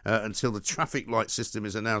area until the traffic light system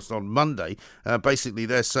is announced on Monday. Basically,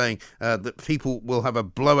 they're saying that people will have a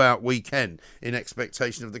blowout weekend in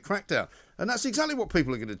expectation of the crackdown. And that's exactly what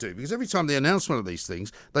people are going to do, because every time they announce one of these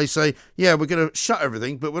things, they say, yeah, we're going to shut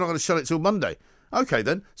everything, but we're not going to shut it till Monday. OK,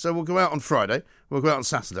 then. So we'll go out on Friday, we'll go out on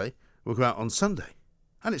Saturday, we'll go out on Sunday.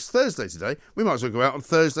 And it's Thursday today. We might as well go out on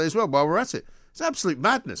Thursday as well while we're at it. It's absolute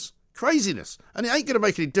madness. Craziness. And it ain't going to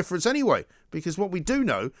make any difference anyway, because what we do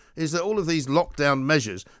know is that all of these lockdown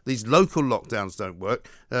measures, these local lockdowns don't work.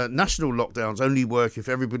 National lockdowns only work if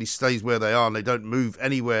everybody stays where they are and they don't move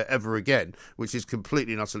anywhere ever again, which is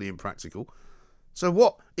completely and utterly impractical. So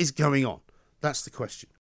what is going on? That's the question.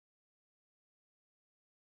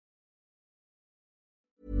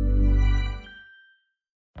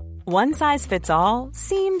 One size fits all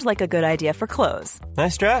seemed like a good idea for clothes.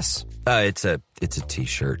 Nice dress. It's a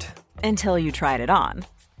t-shirt. Until you tried it on.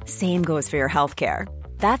 Same goes for your healthcare.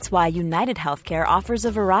 That's why United Healthcare offers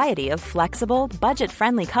a variety of flexible,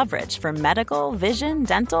 budget-friendly coverage for medical, vision,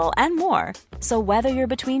 dental, and more. So whether you're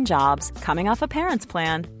between jobs, coming off a parent's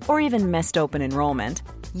plan, or even missed open enrollment,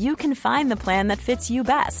 you can find the plan that fits you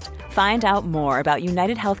best. Find out more about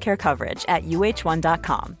United Healthcare coverage at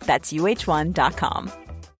uh1.com. That's uh1.com.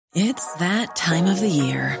 It's that time of the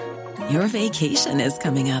year. Your vacation is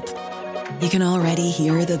coming up. You can already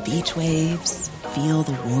hear the beach waves, feel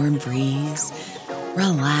the warm breeze,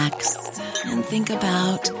 relax, and think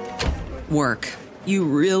about work. You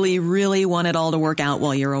really, really want it all to work out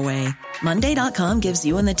while you're away. Monday.com gives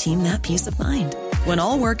you and the team that peace of mind. When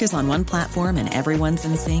all work is on one platform and everyone's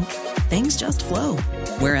in sync, things just flow.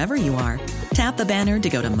 Wherever you are, tap the banner to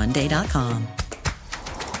go to Monday.com.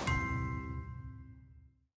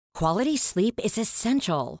 Quality sleep is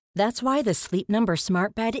essential. That's why the Sleep Number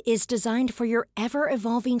Smart Bed is designed for your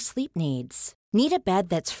ever-evolving sleep needs. Need a bed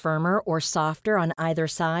that's firmer or softer on either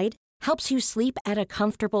side? Helps you sleep at a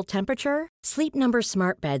comfortable temperature? Sleep Number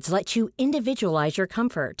Smart Beds let you individualize your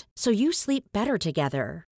comfort, so you sleep better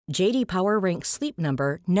together. J.D. Power ranks Sleep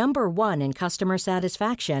Number number 1 in customer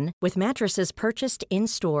satisfaction with mattresses purchased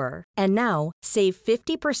in-store. And now, save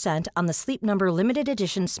 50% on the Sleep Number Limited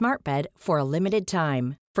Edition Smart Bed for a limited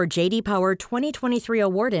time. For J.D. Power 2023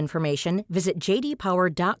 award information, visit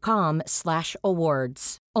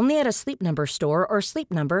jdpower.com/awards. Only at a Sleep Number store or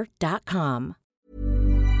sleepnumber.com.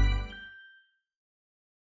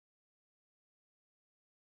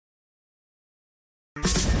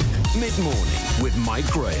 Mid-morning with Mike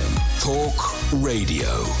Graham. Talk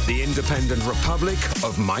Radio. The Independent Republic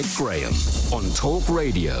of Mike Graham on Talk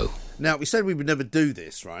Radio. Now, we said we would never do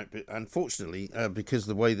this, right? But unfortunately, because of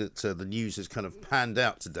the way that the news has kind of panned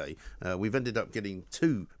out today, we've ended up getting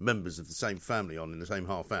two members of the same family on in the same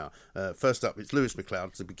half hour. First up, it's Lewis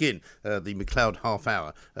McLeod to begin the McLeod half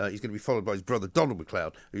hour. He's going to be followed by his brother Donald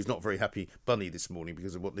McLeod, who's not very happy bunny this morning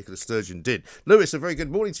because of what Nicola Sturgeon did. Lewis, a very good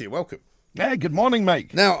morning to you. Welcome. Yeah, good morning,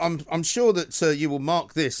 Mike. Now, I'm sure that you will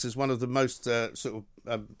mark this as one of the most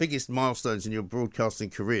biggest milestones in your broadcasting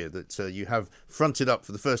career, that you have fronted up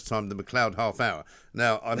for the first time the McLeod half hour.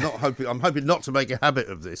 Now, I'm hoping not to make a habit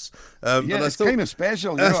of this. But it's kind of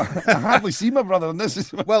special. You know, I hardly see my brother on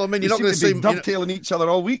this. Well, I mean, you're not going to see dovetailing each other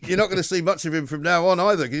all week. You're not going to see much of him from now on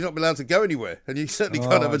either, because you're not allowed to go anywhere, and you certainly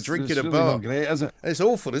can't have a drink in a really bar. Not great, is it? It's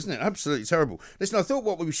awful, isn't it? Absolutely terrible. Listen, I thought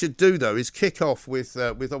what we should do though is kick off with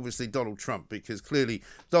obviously Donald Trump, because clearly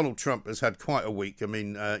Donald Trump has had quite a week. I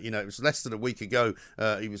mean, it was less than a week ago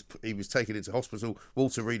he was taken into hospital,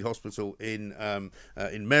 Walter Reed Hospital in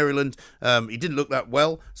Maryland. He didn't look that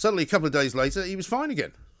well. Suddenly, a couple of days later, he was fine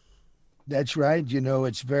again. That's right. You know,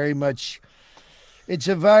 it's a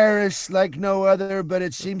virus like no other, but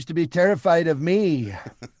it seems to be terrified of me.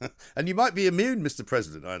 And you might be immune, Mr.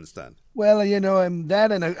 President, I understand. Well, I'm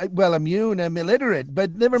that and immune. I'm illiterate,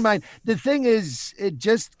 but never mind. The thing is, it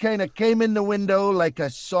just kind of came in the window like a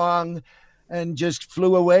song and just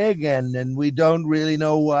flew away again. And we don't really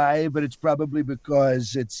know why, but it's probably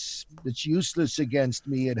because it's useless against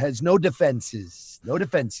me. It has no defenses. No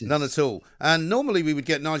defenses. None at all. And normally we would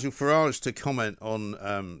get Nigel Farage to comment on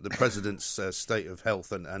the president's state of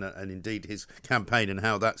health and indeed his campaign and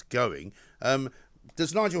how that's going.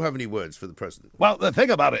 Does Nigel have any words for the president? Well, the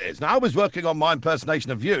thing about it is, now I was working on my impersonation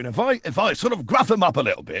of you, and if I sort of gruff him up a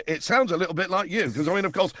little bit, it sounds a little bit like you. Because,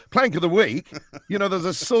 of course, Plank of the Week, there's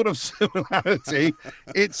a sort of similarity.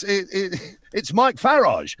 It's Mike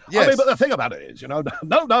Farage. Yes. But the thing about it is, no,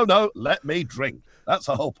 let me drink. That's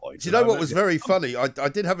the whole point. Do you know what was very funny? I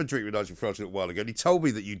did have a drink with Nigel Farage a while ago, and he told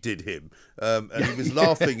me that you did him, and he was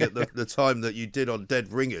laughing at the time that you did on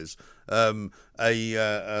Dead Ringers an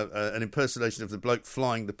impersonation of the bloke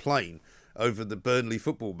flying the plane over the Burnley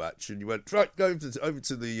football match, and you went right, go over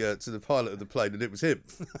to the pilot of the plane, and it was him.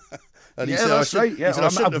 And he said, that's right. Yeah,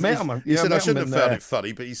 I've met him. He said I shouldn't have found it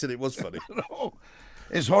funny, but he said it was funny. No,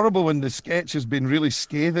 it's horrible when the sketch has been really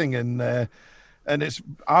scathing and it's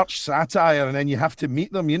arch satire, and then you have to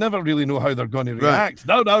meet them. You never really know how they're going to react.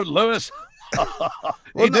 Right. No, Lewis.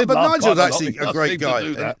 But Nigel's actually a great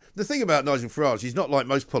guy. The thing about Nigel Farage, he's not like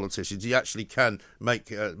most politicians. He actually can make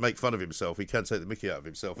fun of himself. He can take the mickey out of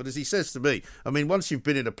himself. And as he says to me, once you've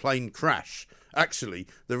been in a plane crash, actually,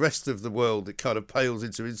 the rest of the world, it kind of pales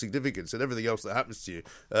into insignificance, and everything else that happens to you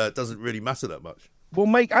doesn't really matter that much. Well,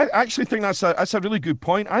 Mike, I actually think that's a really good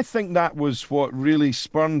point. I think that was what really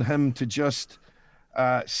spurred him to just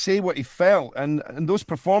say what he felt, and those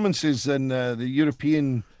performances in the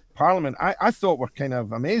European Parliament, I thought were kind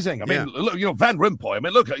of amazing. Look, Van Rompuy.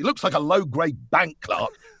 Look, he looks like a low-grade bank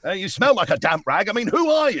clerk. You smell like a damp rag.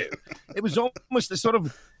 Who are you? It was almost the sort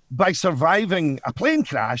of, by surviving a plane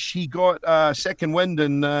crash, he got a second wind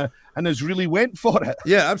and has really went for it.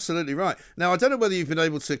 Yeah, absolutely right. Now, I don't know whether you've been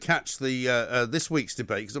able to catch the this week's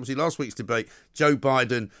debate, because obviously last week's debate, Joe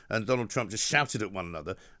Biden and Donald Trump just shouted at one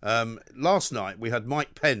another. Last night, we had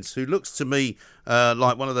Mike Pence, who looks to me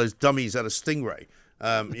like one of those dummies out of Stingray.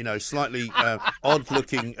 Slightly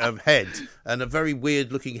odd-looking head and a very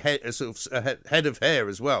weird-looking head, head of hair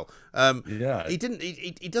as well. He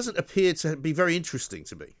doesn't appear to be very interesting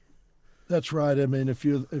to me. That's right. If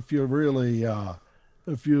you really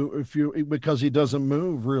because he doesn't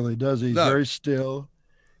move, really, does he? He's very still.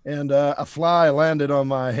 And a fly landed on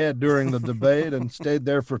my head during the debate and stayed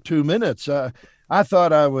there for 2 minutes. I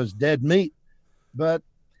thought I was dead meat, but.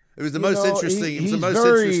 It was the most interesting. It was the most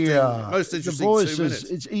interesting 2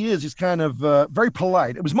 minutes. He's kind of very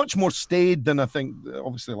polite. It was much more staid than I think,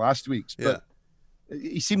 obviously, last week's. But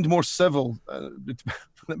he seemed more civil.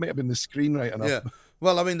 That may have been the screenwriter. Yeah.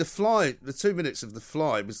 Well, the 2 minutes of the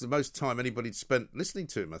fly was the most time anybody'd spent listening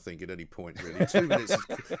to him, I think, at any point, really. 2 minutes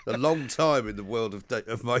is a long time in the world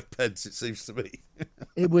of Mike Pence, it seems to me.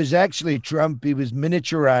 It was actually Trump. He was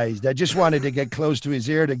miniaturized. I just wanted to get close to his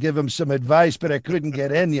ear to give him some advice, but I couldn't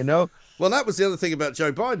get in, Well, that was the other thing about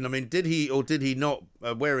Joe Biden. Did he or did he not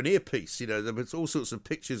wear an earpiece? There was all sorts of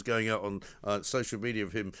pictures going out on social media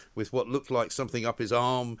of him with what looked like something up his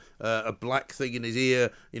arm, a black thing in his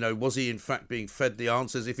ear. Was he in fact being fed the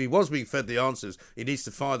answers? If he was being fed the answers, he needs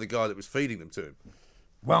to fire the guy that was feeding them to him.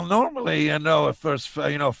 Well, normally, if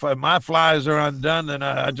my flies are undone, then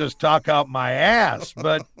I just talk out my ass.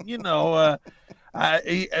 But,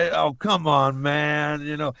 oh, come on,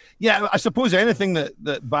 man. Yeah, I suppose anything that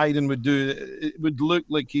Biden would do, it would look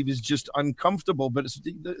like he was just uncomfortable. But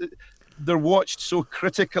they're watched so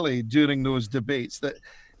critically during those debates that,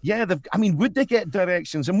 would they get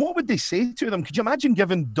directions? And what would they say to them? Could you imagine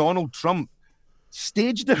giving Donald Trump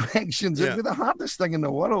stage directions? It'd be the hardest thing in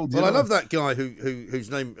the world. Well, I love that guy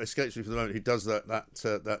whose name escapes me for the moment, who does that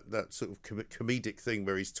sort of comedic thing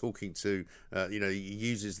where he's talking to, he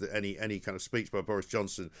uses any kind of speech by Boris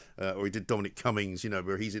Johnson, or he did Dominic Cummings,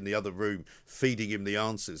 where he's in the other room feeding him the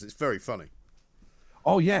answers. It's very funny.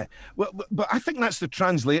 Oh yeah, well, but I think that's the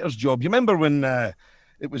translator's job. You remember when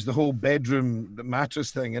it was the whole bedroom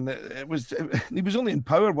mattress thing, and he was only in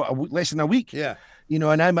power less than a week. Yeah.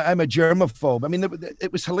 And I'm a germaphobe.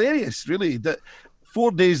 It was hilarious, really, that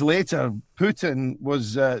 4 days later, Putin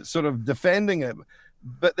was sort of defending it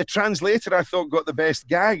But the translator, I thought, got the best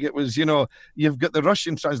gag. It was, you've got the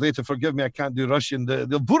Russian translator. Forgive me, I can't do Russian. The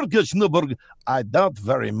Burgashnuburg. I doubt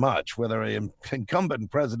very much whether I am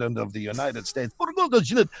incumbent president of the United States.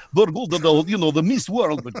 The Miss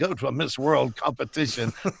World would go to a Miss World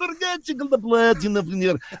competition.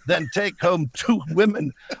 Then take home 2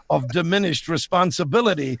 women of diminished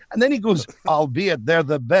responsibility. And then he goes, albeit they're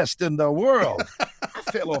the best in the world. I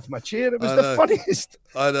fell off my chair. It was the funniest.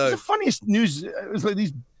 I know. It was the funniest news. It was like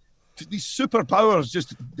these superpowers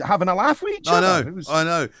just having a laugh with each other. I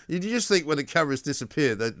know. You just think when the cameras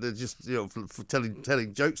disappear, they're just for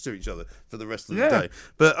telling jokes to each other for the rest of the day.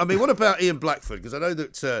 But I mean, what about Ian Blackford? Because I know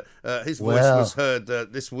that his voice was heard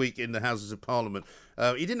this week in the Houses of Parliament.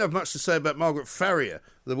 He didn't have much to say about Margaret Farrier,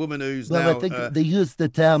 the woman who's now. I think they use the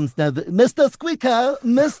terms now. Mr.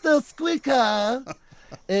 Squeaker.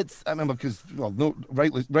 I remember because,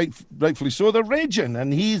 rightfully so, they're raging,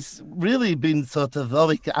 and he's really been sort of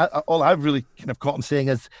all I've really kind of caught him saying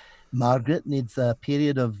is Margaret needs a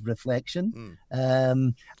period of reflection.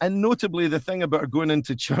 And notably, the thing about her going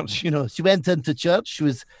into church, she went into church, she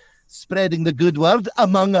was spreading the good word,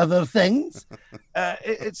 among other things.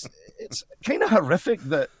 It's kind of horrific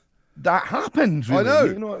that happened. Really.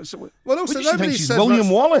 I know. Well, also nobody said William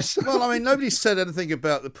Wallace. Well, I mean, nobody said anything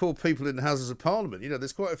about the poor people in the Houses of Parliament.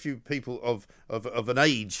 There's quite a few people of an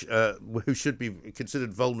age who should be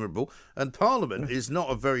considered vulnerable, and Parliament is not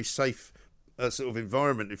a very safe sort of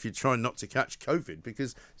environment if you're trying not to catch COVID,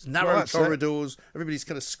 because it's narrow corridors, everybody's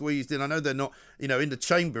kind of squeezed in. I know they're not, in the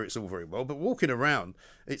chamber it's all very well, but walking around,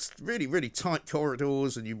 it's really, really tight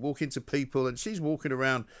corridors, and you walk into people, and she's walking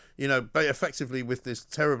around, effectively with this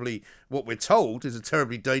terribly, what we're told is a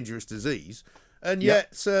terribly dangerous disease, and yet,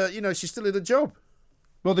 she's still in a job.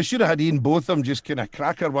 Well, they should have had Ian Botham just kind of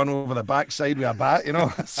crack her one over the backside with a bat,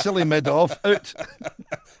 silly mid-off, out.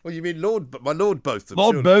 Well, you mean my Lord Botham?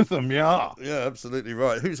 Lord surely. Botham, yeah. Yeah, absolutely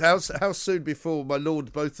right. How soon before my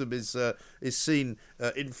Lord Botham is seen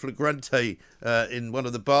in flagrante in one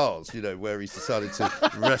of the bars, where he's decided to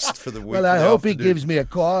rest for the week? Well, I hope he gives me a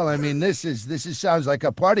call. I mean, this sounds like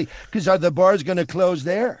a party. Because are the bars going to close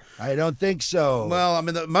there? I don't think so. Well, I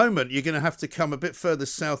mean, at the moment, you're going to have to come a bit further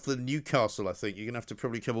south than Newcastle, I think. You're going to have to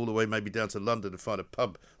probably come all the way maybe down to London to find a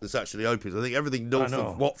pub that's actually open. I think everything north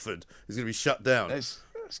of Watford is going to be shut down. It's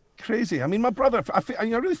crazy. I mean, my brother, I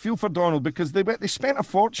really feel for Donald, because they spent a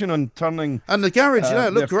fortune on turning... And the garage,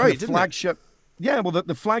 it looked great, didn't flagship, it? Yeah, well,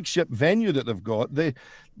 the flagship venue that they've got, they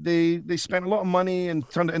spent a lot of money and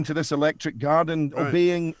turned it into this electric garden,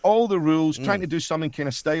 obeying all the rules, trying to do something kind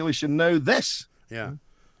of stylish, and now this. Yeah.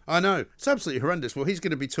 I know. It's absolutely horrendous. Well, he's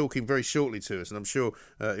going to be talking very shortly to us, and I'm sure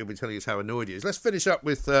he'll be telling us how annoyed he is. Let's finish up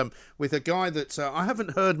with a guy that I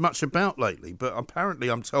haven't heard much about lately, but apparently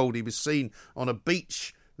I'm told he was seen on a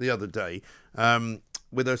beach the other day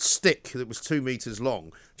with a stick that was 2 meters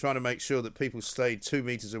long, trying to make sure that people stayed 2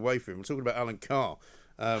 meters away from him. I'm talking about Alan Carr,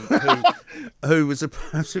 who was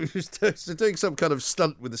doing some kind of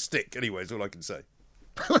stunt with a stick. Anyway, is all I can say.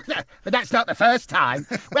 But that's not the first time.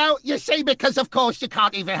 Well, you see, because of course you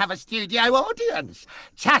can't even have a studio audience.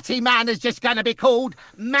 Chatty Man is just going to be called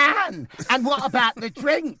Man. And what about the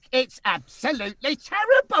drink? It's absolutely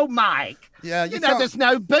terrible, Mike. Yeah, there's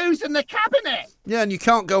no booze in the cabinet. Yeah, and you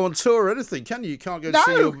can't go on tour or anything, can you? You can't go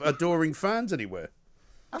see your adoring fans anywhere.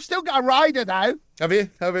 I've still got a rider, though. Have you?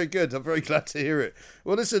 Oh, very good. I'm very glad to hear it.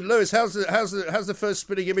 Well, listen, Lewis, how's the first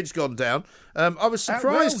spinning image gone down? I was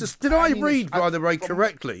surprised. Did I read, by the way,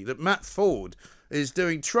 correctly that Matt Ford is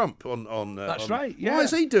doing Trump on? That's right. Yeah. Why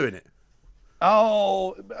is he doing it?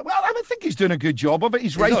 Oh, well, I think he's doing a good job of it.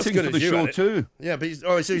 He's writing for the show too. Yeah, but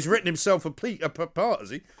he's written himself a part,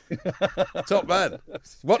 has he? Top man.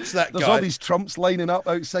 Watch that guy. There's all these Trumps lining up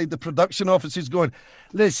outside the production offices going,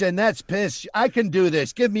 listen, that's piss. I can do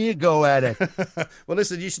this. Give me a go at it. Well,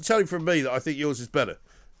 listen, you should tell him from me that I think yours is better.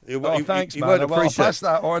 Thanks, he man. Won't appreciate pass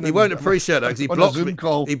that on. He won't appreciate that because he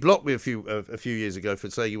blocked me a few years ago for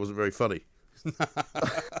saying he wasn't very funny.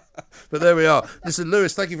 But there we are. Listen,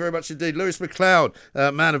 Lewis, thank you very much indeed. Lewis McLeod,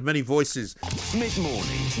 man of many voices.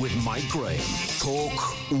 Mid-morning with Mike Graham.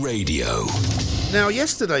 Talk Radio. Now,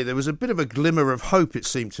 yesterday there was a bit of a glimmer of hope, it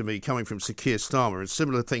seemed to me, coming from Sir Keir Starmer, and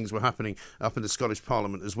similar things were happening up in the Scottish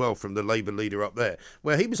Parliament as well from the Labour leader up there,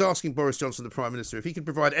 where he was asking Boris Johnson, the Prime Minister, if he could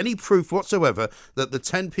provide any proof whatsoever that the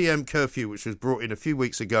 10 p.m. curfew, which was brought in a few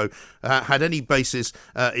weeks ago, had any basis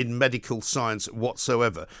in medical science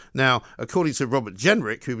whatsoever. Now, according to Robert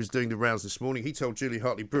Jenrick, who was doing the rounds this morning, he told Julie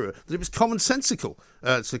Hartley-Brewer that it was commonsensical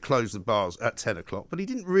to close the bars at 10 o'clock, but he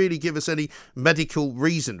didn't really give us any medical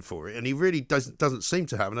reason for it, and he really doesn't doesn't seem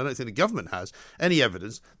to have, and I don't think the government has, any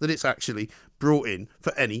evidence that it's actually brought in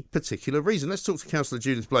for any particular reason. Let's talk to Councillor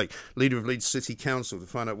Judith Blake, leader of Leeds City Council, to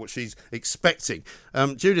find out what she's expecting.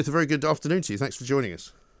 Judith, a very good afternoon to you. Thanks for joining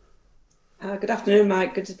us. Good afternoon,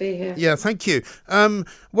 Mike. Good to be here. Yeah, thank you.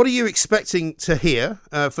 What are you expecting to hear,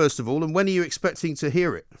 first of all, and when are you expecting to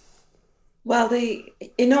hear it? Well, the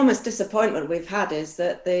enormous disappointment we've had is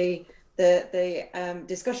that the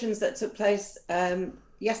discussions that took place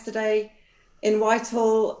yesterday in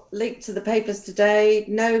Whitehall leaked to the papers today.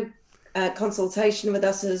 No consultation with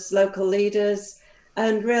us as local leaders,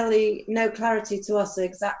 and really no clarity to us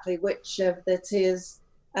exactly which of the tiers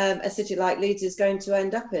a city like Leeds is going to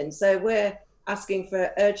end up in. So we're asking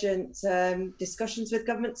for urgent discussions with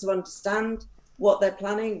government to understand what they're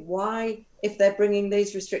planning, why, if they're bringing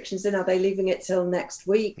these restrictions in, are they leaving it till next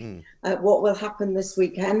week? What will happen this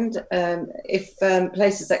weekend if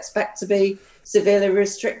places expect to be severely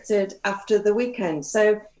restricted after the weekend?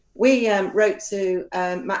 So we wrote to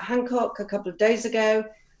Matt Hancock a couple of days ago,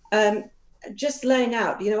 just laying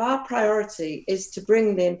out, our priority is to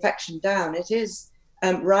bring the infection down. It is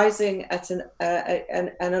rising at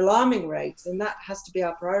an alarming rate, and that has to be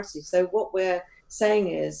our priority. So what we're saying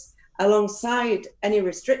is, alongside any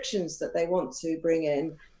restrictions that they want to bring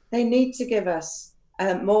in, they need to give us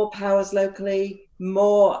more powers locally,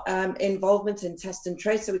 more involvement in test and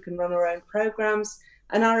trace so we can run our own programs,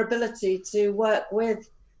 and our ability to work with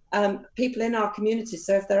people in our community.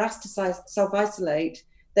 So if they're asked to self-isolate,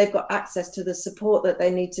 they've got access to the support that they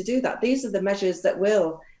need to do that. These are the measures that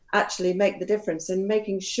will actually make the difference in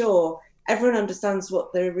making sure everyone understands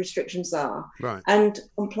what the restrictions are, right, and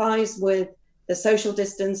complies with the social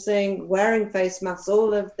distancing, wearing face masks,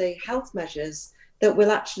 all of the health measures that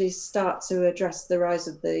will actually start to address the rise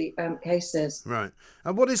of the cases. Right.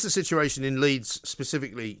 And what is the situation in Leeds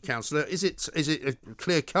specifically, Councillor? Is it a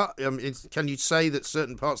clear cut? Can you say that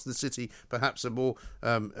certain parts of the city perhaps are more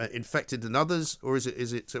infected than others, or is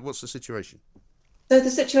it what's the situation? So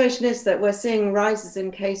the situation is that we're seeing rises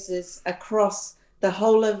in cases across the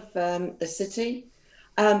whole of the city.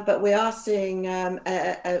 But we are seeing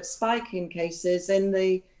a spike in cases in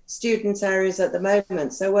the student areas at the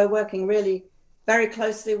moment. So we're working really very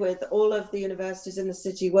closely with all of the universities in the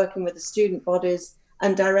city, working with the student bodies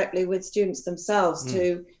and directly with students themselves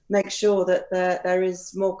to make sure that there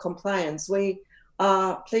is more compliance. We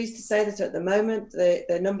are pleased to say that at the moment,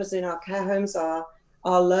 the numbers in our care homes are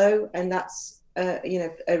low, and that's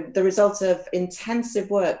the result of intensive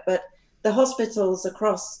work. But the hospitals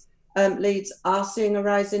across Leeds are seeing a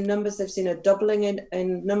rise in numbers. They've seen a doubling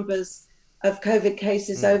in numbers of COVID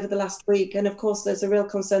cases over the last week. And of course, there's a real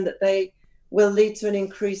concern that they will lead to an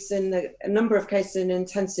increase in the number of cases in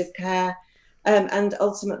intensive care and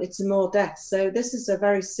ultimately to more deaths. So this is a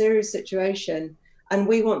very serious situation. And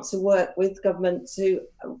we want to work with government to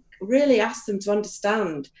really ask them to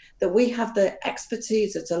understand that we have the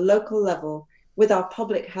expertise at a local level with our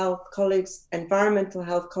public health colleagues, environmental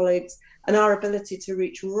health colleagues, and our ability to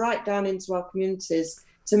reach right down into our communities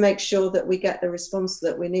to make sure that we get the response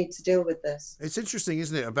that we need to deal with this. It's interesting,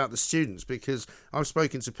 isn't it, about the students, because I've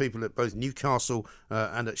spoken to people at both Newcastle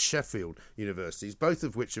and at Sheffield universities, both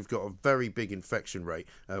of which have got a very big infection rate,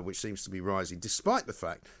 which seems to be rising, despite the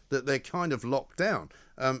fact that they're kind of locked down.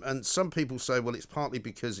 And some people say, well, it's partly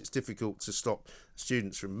because it's difficult to stop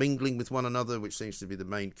students from mingling with one another, which seems to be the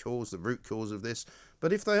main cause, the root cause of this.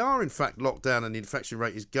 But if they are, in fact, locked down and the infection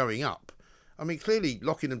rate is going up, I mean, clearly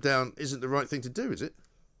locking them down isn't the right thing to do, is it?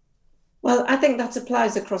 Well, I think that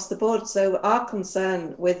applies across the board. So our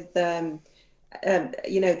concern with, the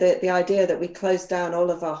idea that we close down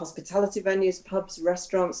all of our hospitality venues, pubs,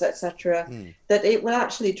 restaurants, etc., that it will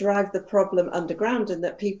actually drive the problem underground and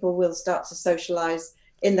that people will start to socialise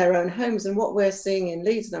in their own homes. And what we're seeing in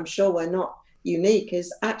Leeds, and I'm sure we're not unique,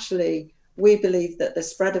 is actually we believe that the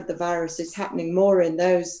spread of the virus is happening more in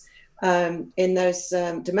those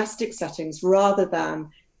domestic settings rather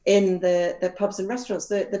than in the pubs and restaurants.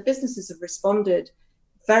 The businesses have responded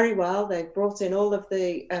very well. They've brought in all of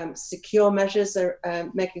the secure measures,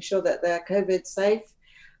 making sure that they're COVID safe,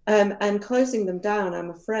 and closing them down, I'm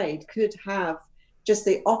afraid, could have just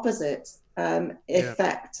the opposite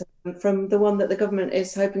effect from the one that the government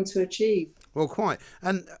is hoping to achieve. Well, quite.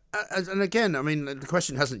 And again, I mean, the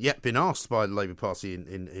question hasn't yet been asked by the Labour Party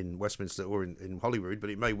in Westminster or in Holyrood, but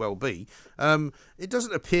it may well be. It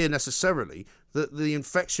doesn't appear necessarily that the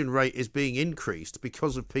infection rate is being increased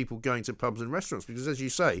because of people going to pubs and restaurants. Because, as you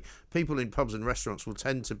say, people in pubs and restaurants will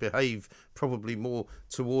tend to behave probably more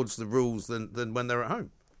towards the rules than when they're at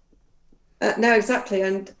home. No, exactly.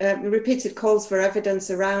 And repeated calls for evidence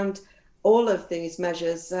around all of these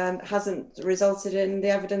measures hasn't resulted in the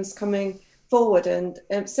evidence coming forward. And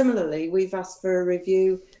similarly, we've asked for a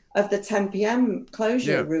review of the 10 p.m.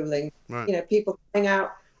 closure ruling. Right. You know, people coming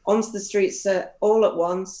out onto the streets all at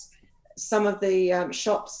once. Some of the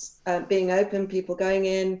shops being open, people going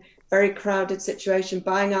in, very crowded situation,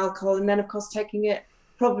 buying alcohol, and then, of course,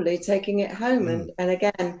 probably taking it home. And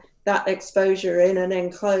again, that exposure in an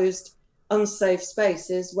enclosed, unsafe space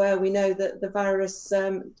is where we know that the virus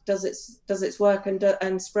does its work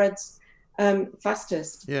and spreads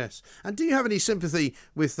fastest. Yes. And do you have any sympathy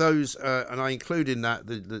with those, and I include in that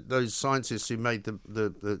those scientists who made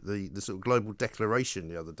the sort of global declaration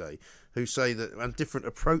the other day, who say that a different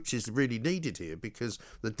approach is really needed here, because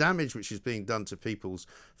the damage which is being done to people's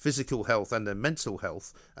physical health and their mental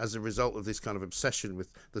health as a result of this kind of obsession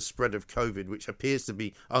with the spread of COVID, which appears to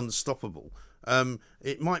be unstoppable,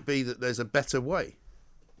 it might be that there's a better way.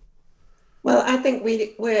 Well, I think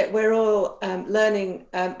we're all learning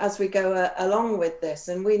as we go along with this,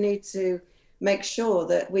 and we need to make sure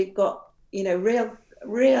that we've got, you know,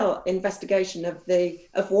 real investigation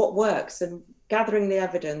of what works and gathering the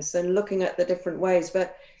evidence and looking at the different ways.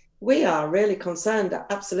 But we are really concerned,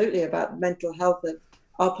 absolutely, about mental health of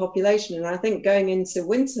our population. And I think going into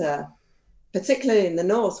winter, particularly in the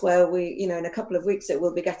north, where we, you know, in a couple of weeks it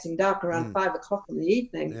will be getting dark around 5 o'clock in the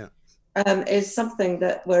evening. Is something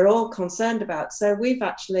that we're all concerned about. So we've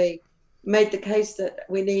actually made the case that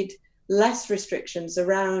we need less restrictions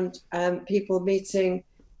around people meeting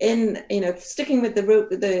in, you know, sticking with the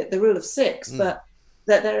rule of 6, but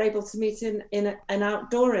that they're able to meet in an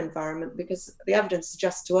outdoor environment, because the evidence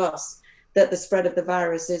suggests to us that the spread of the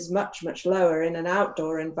virus is much, much lower in an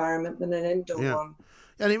outdoor environment than an indoor one.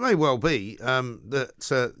 And it may well be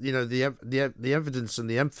that you know, the evidence and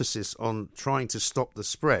the emphasis on trying to stop the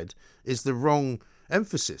spread is the wrong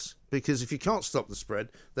emphasis, because if you can't stop the spread,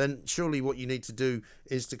 then surely what you need to do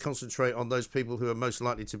is to concentrate on those people who are most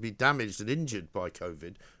likely to be damaged and injured by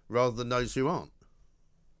COVID, rather than those who aren't.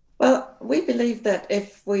 Well, we believe that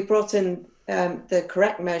if we brought in the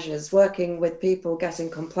correct measures, working with people, getting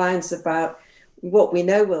compliance about what we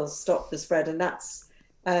know will stop the spread, and that's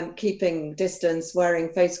keeping distance, wearing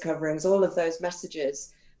face coverings, all of those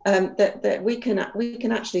messages, that we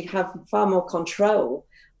can actually have far more control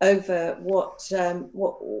over what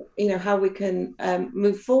you know, how we can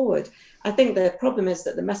move forward. I think the problem is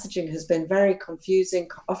that the messaging has been very confusing,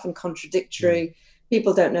 often contradictory.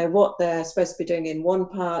 People don't know what they're supposed to be doing in one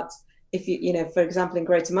part. If you know, for example, in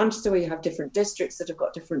Greater Manchester, where you have different districts that have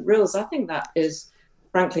got different rules, I think that is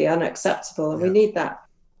frankly unacceptable, and we need that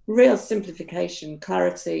real simplification,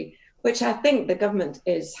 clarity, which I think the government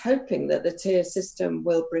is hoping that the tier system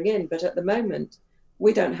will bring in. But at the moment,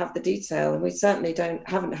 we don't have the detail, and we certainly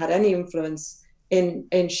haven't had any influence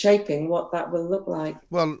in shaping what that will look like.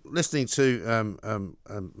 Well, listening to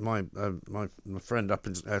my friend up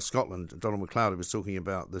in Scotland, Donald McLeod, was talking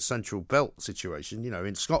about the Central Belt situation. You know,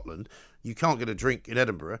 in Scotland, you can't get a drink in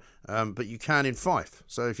Edinburgh, but you can in Fife.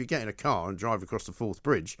 So if you get in a car and drive across the Forth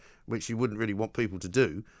Bridge, which you wouldn't really want people to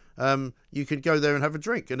do, you could go there and have a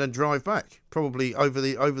drink and then drive back, probably over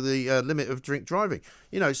the limit of drink driving.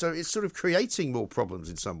 You know, so it's sort of creating more problems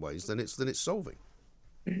in some ways than it's solving.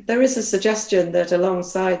 There is a suggestion that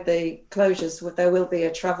alongside the closures, there will be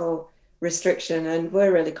a travel restriction, and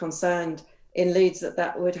we're really concerned in Leeds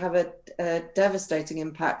that would have a devastating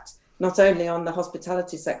impact, not only on the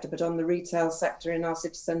hospitality sector, but on the retail sector in our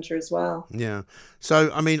city centre as well. Yeah.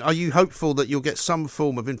 So, I mean, are you hopeful that you'll get some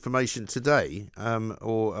form of information today,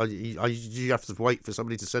 or do you have to wait for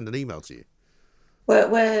somebody to send an email to you?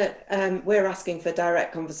 We're asking for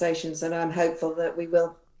direct conversations, and I'm hopeful that we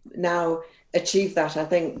will now achieve that. I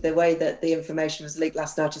think the way that the information was leaked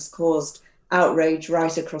last night has caused outrage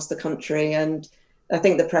right across the country, and I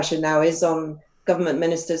think the pressure now is on government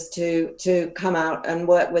ministers to come out and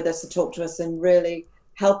work with us, to talk to us, and really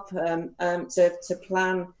help to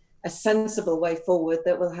plan a sensible way forward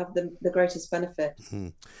that will have the greatest benefit.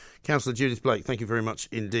 Councillor Judith Blake, thank you very much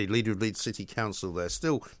indeed. Leader of Leeds City Council there.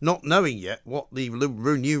 Still not knowing yet what the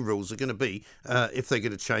new rules are going to be, if they're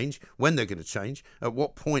going to change, when they're going to change, at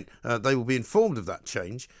what point they will be informed of that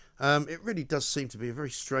change. It really does seem to be a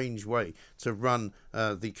very strange way to run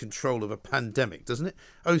the control of a pandemic, doesn't it?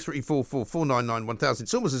 0344 499 1000.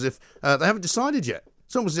 It's almost as if they haven't decided yet.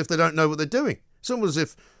 It's almost as if they don't know what they're doing. It's almost as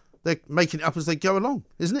if they're making it up as they go along,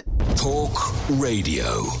 isn't it? Talk Radio.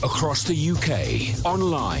 Across the UK.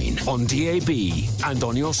 Online, on DAB, and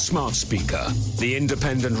on your smart speaker. The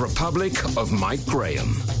Independent Republic of Mike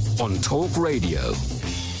Graham. On Talk Radio.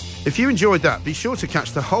 If you enjoyed that, be sure to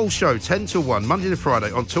catch the whole show 10 till 1, Monday to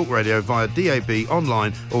Friday on Talk Radio via DAB,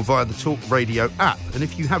 online or via the Talk Radio app. And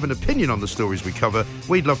if you have an opinion on the stories we cover,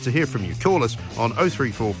 we'd love to hear from you. Call us on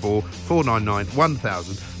 0344 499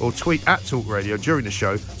 1000 or tweet at Talk Radio during the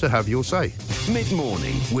show to have your say.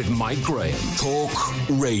 Mid-morning with Mike Graham. Talk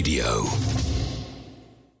Radio.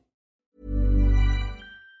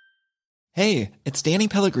 Hey, it's Danny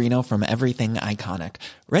Pellegrino from Everything Iconic.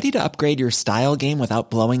 Ready to upgrade your style game without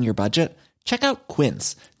blowing your budget? Check out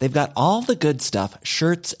Quince. They've got all the good stuff,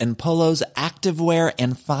 shirts and polos, activewear,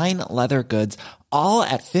 and fine leather goods, all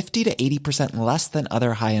at 50 to 80% less than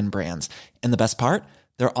other high-end brands. And the best part?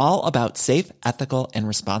 They're all about safe, ethical, and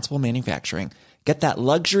responsible manufacturing. Get that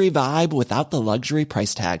luxury vibe without the luxury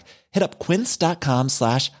price tag. Hit up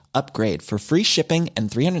quince.com/upgrade for free shipping and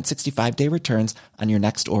 365-day returns on your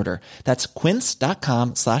next order. That's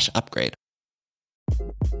quince.com/upgrade.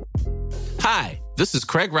 Hi, this is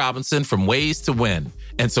Craig Robinson from Ways to Win,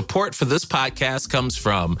 and support for this podcast comes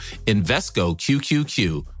from Invesco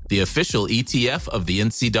QQQ, the official ETF of the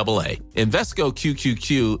NCAA. Invesco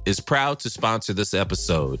QQQ is proud to sponsor this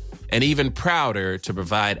episode, and even prouder to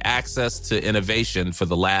provide access to innovation for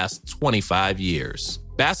the last 25 years.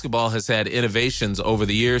 Basketball has had innovations over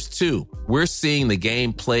the years, too. We're seeing the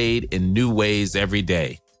game played in new ways every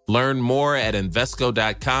day. Learn more at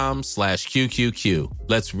Invesco.com/QQQ.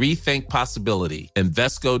 Let's rethink possibility.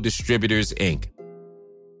 Invesco Distributors, Inc.